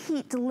get this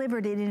heat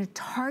delivered in a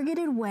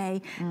targeted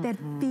way that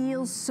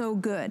feels so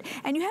good.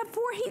 And you have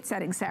 4 heat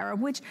settings, Sarah,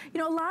 which, you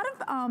know, a lot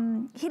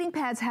of heating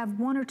pads have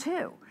 1 or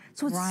 2.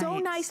 So it's so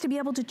nice to be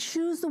able to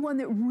choose the one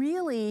that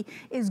really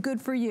is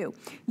good for you.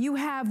 You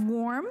have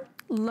warm,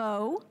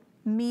 low,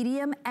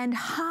 medium, and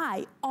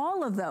high,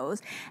 all of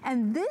those.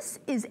 And this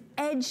is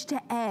edge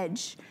to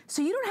edge.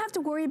 So you don't have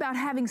to worry about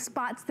having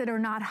spots that are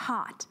not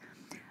hot.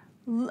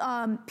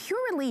 Pure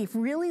Relief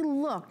really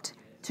looked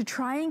to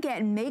try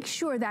and make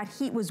sure that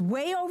heat was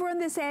way over on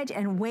this edge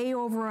and way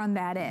over on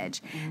that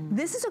edge.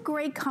 This is a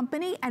great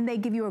company, and they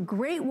give you a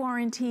great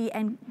warranty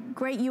and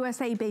great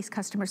USA-based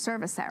customer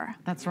service, Sarah.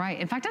 That's right.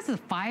 In fact, that's a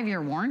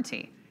 5-year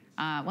warranty.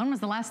 When was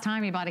the last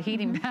time you bought a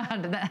heating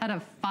pad that had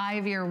a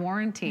 5-year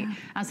warranty?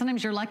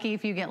 Sometimes you're lucky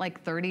if you get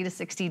like 30 to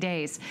 60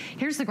 days.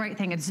 Here's the great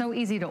thing. It's so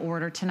easy to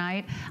order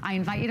tonight. I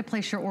invite you to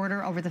place your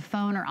order over the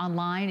phone or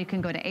online. You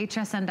can go to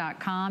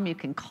hsn.com. You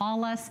can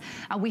call us.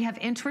 We have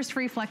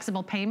interest-free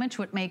flexible payments,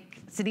 which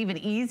makes it even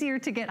easier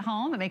to get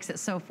home. It makes it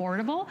so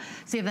affordable.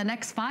 So you have the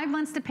next 5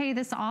 months to pay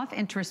this off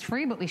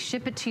interest-free, but we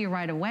ship it to you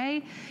right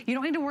away. You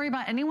don't need to worry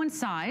about anyone's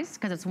size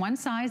because it's one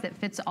size that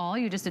fits all.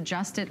 You just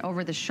adjust it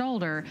over the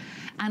shoulder.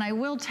 And I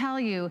will tell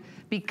you,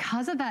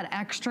 because of that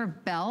extra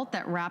belt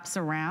that wraps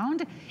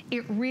around,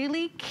 it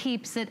really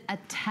keeps it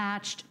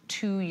attached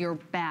to your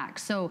back.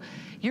 So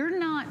you're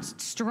not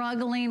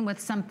struggling with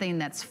something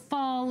that's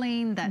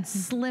falling, that's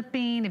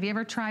slipping. Have you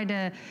ever tried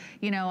to,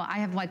 you know, I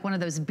have like one of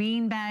those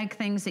bean bag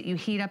things that you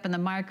heat up in the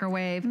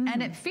microwave,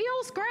 and it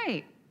feels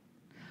great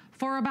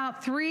for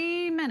about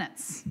 3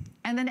 minutes.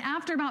 And then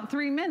after about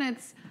 3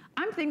 minutes,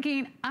 I'm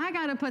thinking, I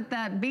gotta put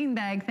that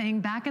beanbag thing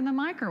back in the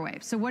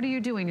microwave. So what are you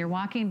doing? You're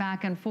walking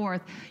back and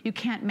forth. You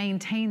can't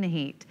maintain the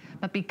heat.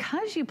 But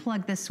because you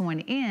plug this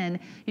one in,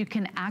 you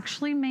can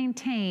actually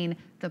maintain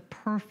the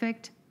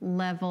perfect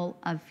level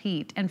of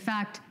heat. In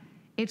fact,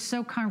 it's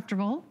so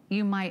comfortable,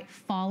 you might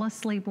fall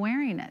asleep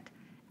wearing it.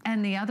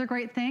 And the other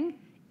great thing,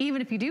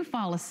 even if you do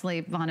fall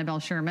asleep,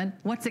 Vonabelle Sherman,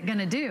 what's it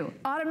gonna do?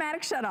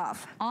 Automatic shut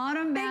off.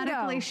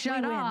 Automatically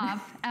shut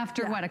off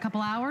after what, a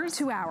couple hours?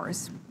 2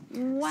 hours.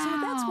 Wow.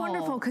 So that's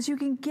wonderful because you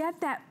can get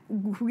that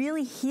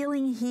really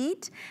healing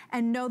heat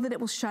and know that it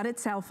will shut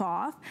itself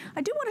off.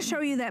 I do want to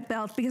show you that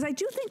belt because I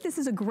do think this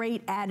is a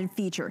great added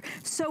feature.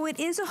 So it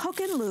is a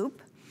hook and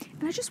loop,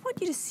 and I just want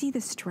you to see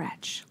the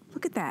stretch.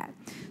 Look at that.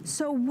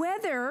 So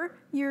whether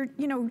you're,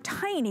 you know,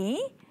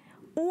 tiny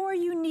or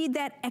you need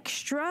that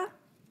extra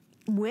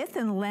width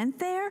and length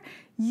there,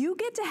 you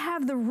get to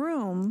have the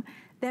room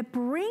that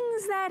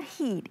brings that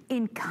heat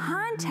in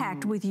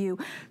contact with you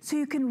so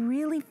you can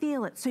really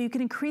feel it, so you can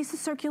increase the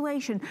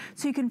circulation,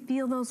 so you can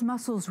feel those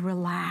muscles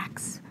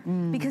relax.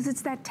 Because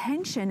it's that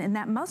tension in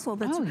that muscle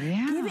that's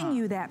giving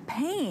you that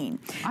pain.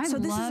 So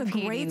this is a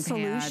great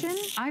solution.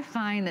 I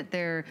find that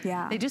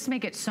they just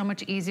make it so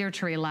much easier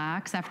to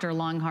relax after a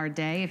long, hard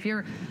day. If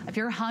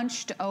you're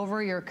hunched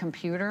over your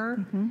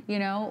computer, you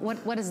know,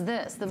 what is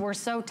this? That we're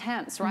so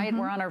tense, right?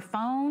 We're on our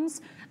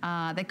phones.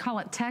 They call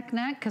it tech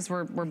neck because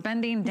we're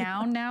bending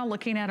down now,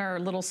 looking at our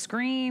little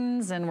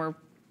screens, and we're,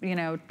 you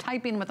know,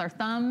 typing with our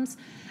thumbs.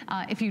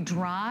 If you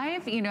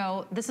drive, you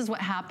know, this is what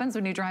happens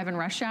when you drive in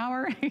rush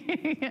hour.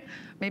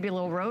 Maybe a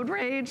little road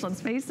rage, let's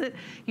face it.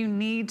 You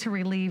need to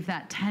relieve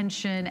that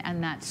tension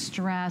and that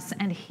stress,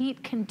 and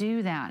heat can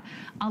do that.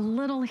 A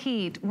little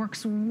heat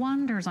works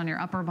wonders on your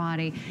upper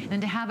body,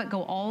 and to have it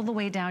go all the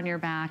way down your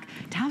back,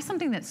 to have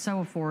something that's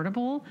so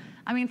affordable.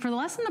 I mean, for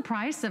less than the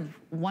price of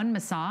one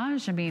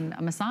massage, I mean,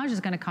 a massage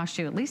is gonna cost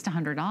you at least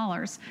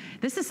 $100.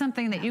 This is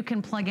something that you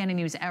can plug in and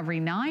use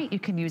every night. You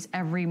can use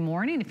every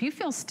morning. If you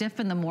feel stiff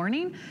in the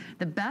morning,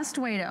 the best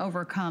way to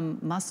overcome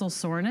muscle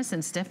soreness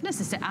and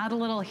stiffness is to add a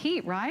little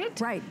heat, right?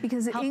 Right,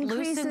 because it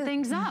increases, loosen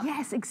things up.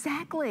 Yes,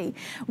 exactly.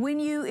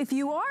 If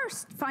you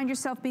find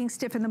yourself being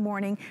stiff in the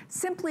morning,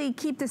 simply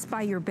keep this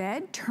by your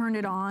bed, turn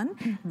it on,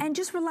 and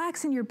just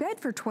relax in your bed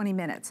for 20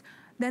 minutes.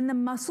 Then the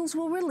muscles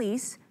will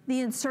release,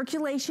 the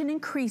circulation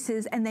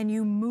increases, and then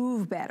you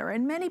move better.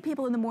 And many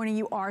people in the morning,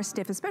 you are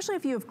stiff, especially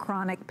if you have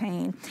chronic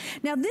pain.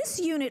 Now, this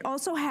unit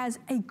also has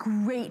a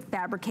great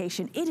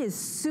fabrication. It is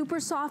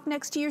super soft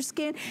next to your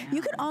skin.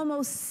 You can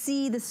almost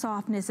see the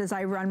softness as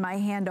I run my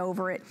hand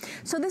over it.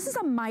 So this is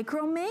a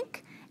micro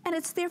mink, and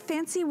it's their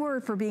fancy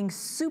word for being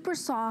super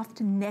soft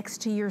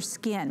next to your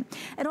skin.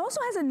 It also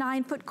has a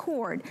 9-foot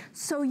cord,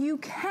 so you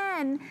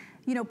can,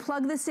 you know,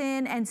 plug this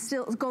in and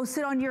still go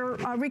sit on your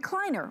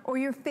recliner or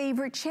your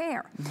favorite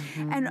chair.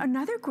 And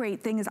another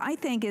great thing is, I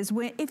think, is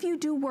if you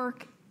do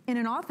work in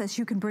an office,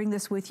 you can bring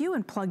this with you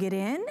and plug it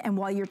in, and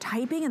while you're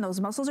typing and those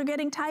muscles are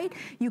getting tight,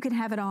 you can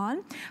have it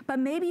on. But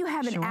maybe you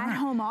have an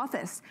at-home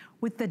office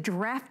with the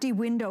drafty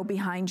window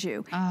behind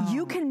you.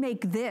 You can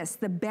make this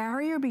the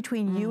barrier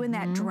between you and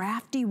that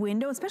drafty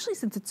window, especially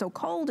since it's so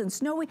cold and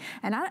snowy.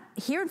 And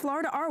here in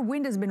Florida, our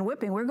wind has been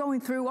whipping. We're going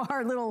through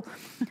our little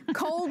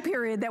cold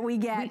period that we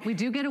get. We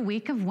do get a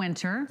week of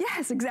winter.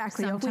 Yes,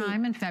 exactly.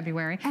 Sometime in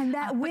February. And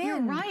that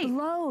wind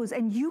blows,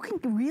 and you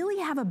can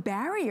really have a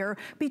barrier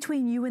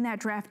between you and that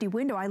drafty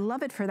window. I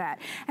love it for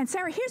that. And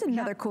Sarah, here's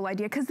another cool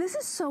idea, because this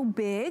is so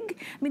big.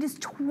 I mean, it's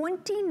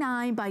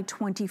 29 by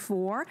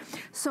 24.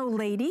 So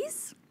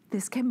ladies,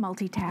 this can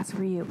multitask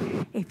for you.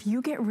 If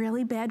you get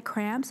really bad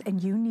cramps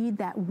and you need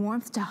that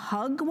warmth to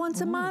hug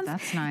once a month,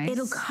 that's nice.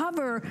 It'll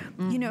cover,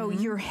 you know,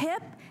 your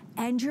hip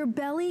and your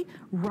belly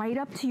right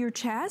up to your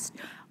chest.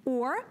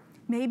 Or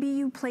maybe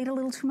you played a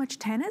little too much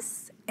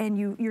tennis and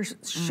your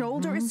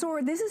shoulder is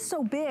sore. This is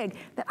so big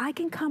that I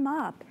can come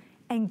up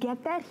and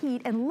get that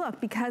heat, and look,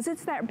 because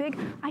it's that big,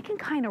 I can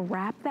kind of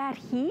wrap that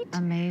heat.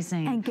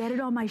 Amazing. And get it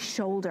on my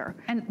shoulder.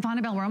 And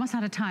Vonabelle, we're almost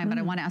out of time, but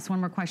I want to ask one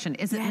more question.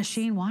 Is it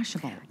machine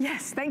washable?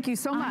 Yes, thank you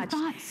so much.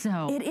 I thought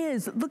so. It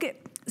is. Look at,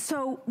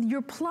 so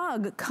your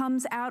plug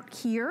comes out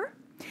here,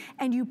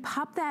 and you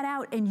pop that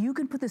out and you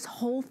can put this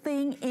whole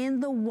thing in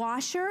the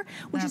washer,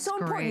 which is so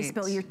important. You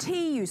spill your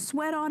tea, you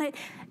sweat on it.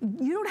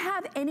 You don't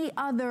have any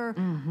other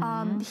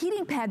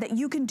heating pad that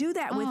you can do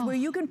that with where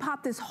you can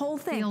pop this whole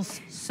thing.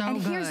 Feels so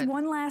and good. Here's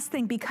one last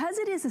thing. Because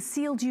it is a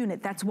sealed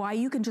unit, that's why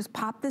you can just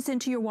pop this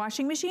into your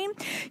washing machine.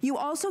 You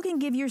also can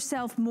give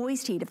yourself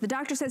moist heat. If the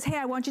doctor says, hey,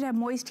 I want you to have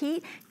moist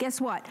heat, guess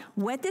what?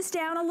 Wet this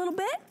down a little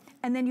bit,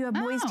 and then you have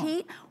moist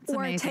heat,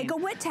 or take a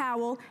wet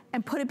towel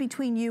and put it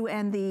between you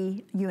and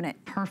the unit.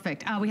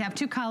 Perfect. We have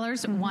two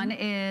colors. One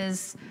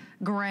is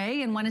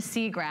gray and one is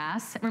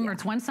seagrass. Remember,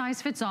 it's one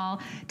size fits all.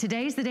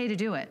 Today's the day to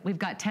do it. We've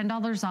got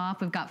 $10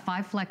 off. We've got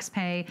 5 flex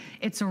pay.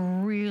 It's a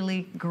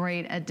really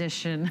great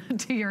addition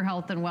to your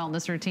health and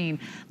wellness routine.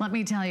 Let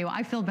me tell you,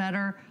 I feel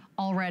better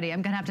already.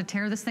 I'm gonna have to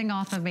tear this thing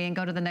off of me and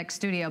go to the next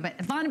studio. But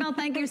Vonabelle,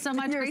 thank you so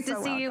much. Great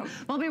to see you.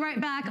 We'll be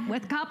right back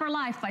with Copper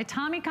Life by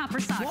Tommy Copper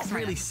Socks. What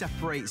really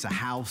separates a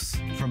house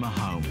from a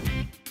home?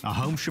 A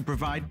home should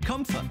provide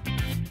comfort,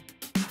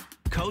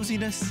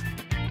 coziness,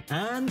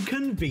 and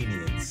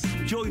convenience.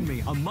 Join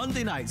me on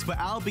Monday nights where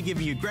I'll be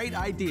giving you great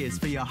ideas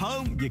for your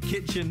home, your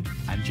kitchen,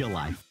 and your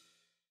life.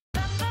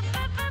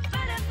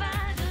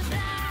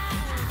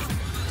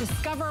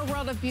 Discover a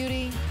world of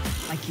beauty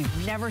like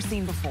you've never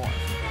seen before.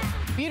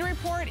 Beauty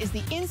Report is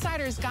the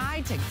insider's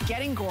guide to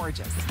getting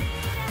gorgeous.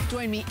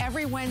 Join me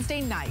every Wednesday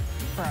night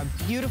for a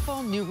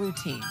beautiful new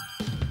routine.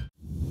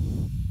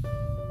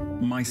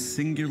 My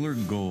singular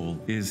goal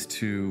is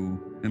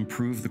to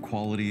improve the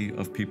quality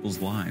of people's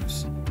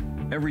lives.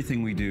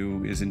 Everything we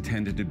do is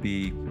intended to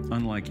be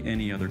unlike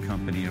any other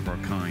company of our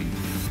kind.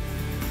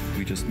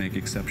 We just make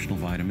exceptional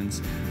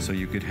vitamins so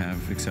you could have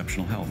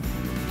exceptional health.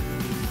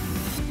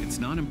 It's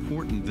not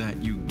important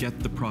that you get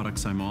the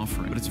products I'm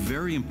offering, but it's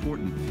very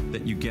important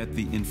that you get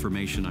the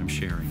information I'm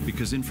sharing,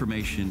 because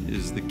information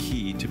is the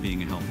key to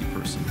being a healthy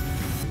person.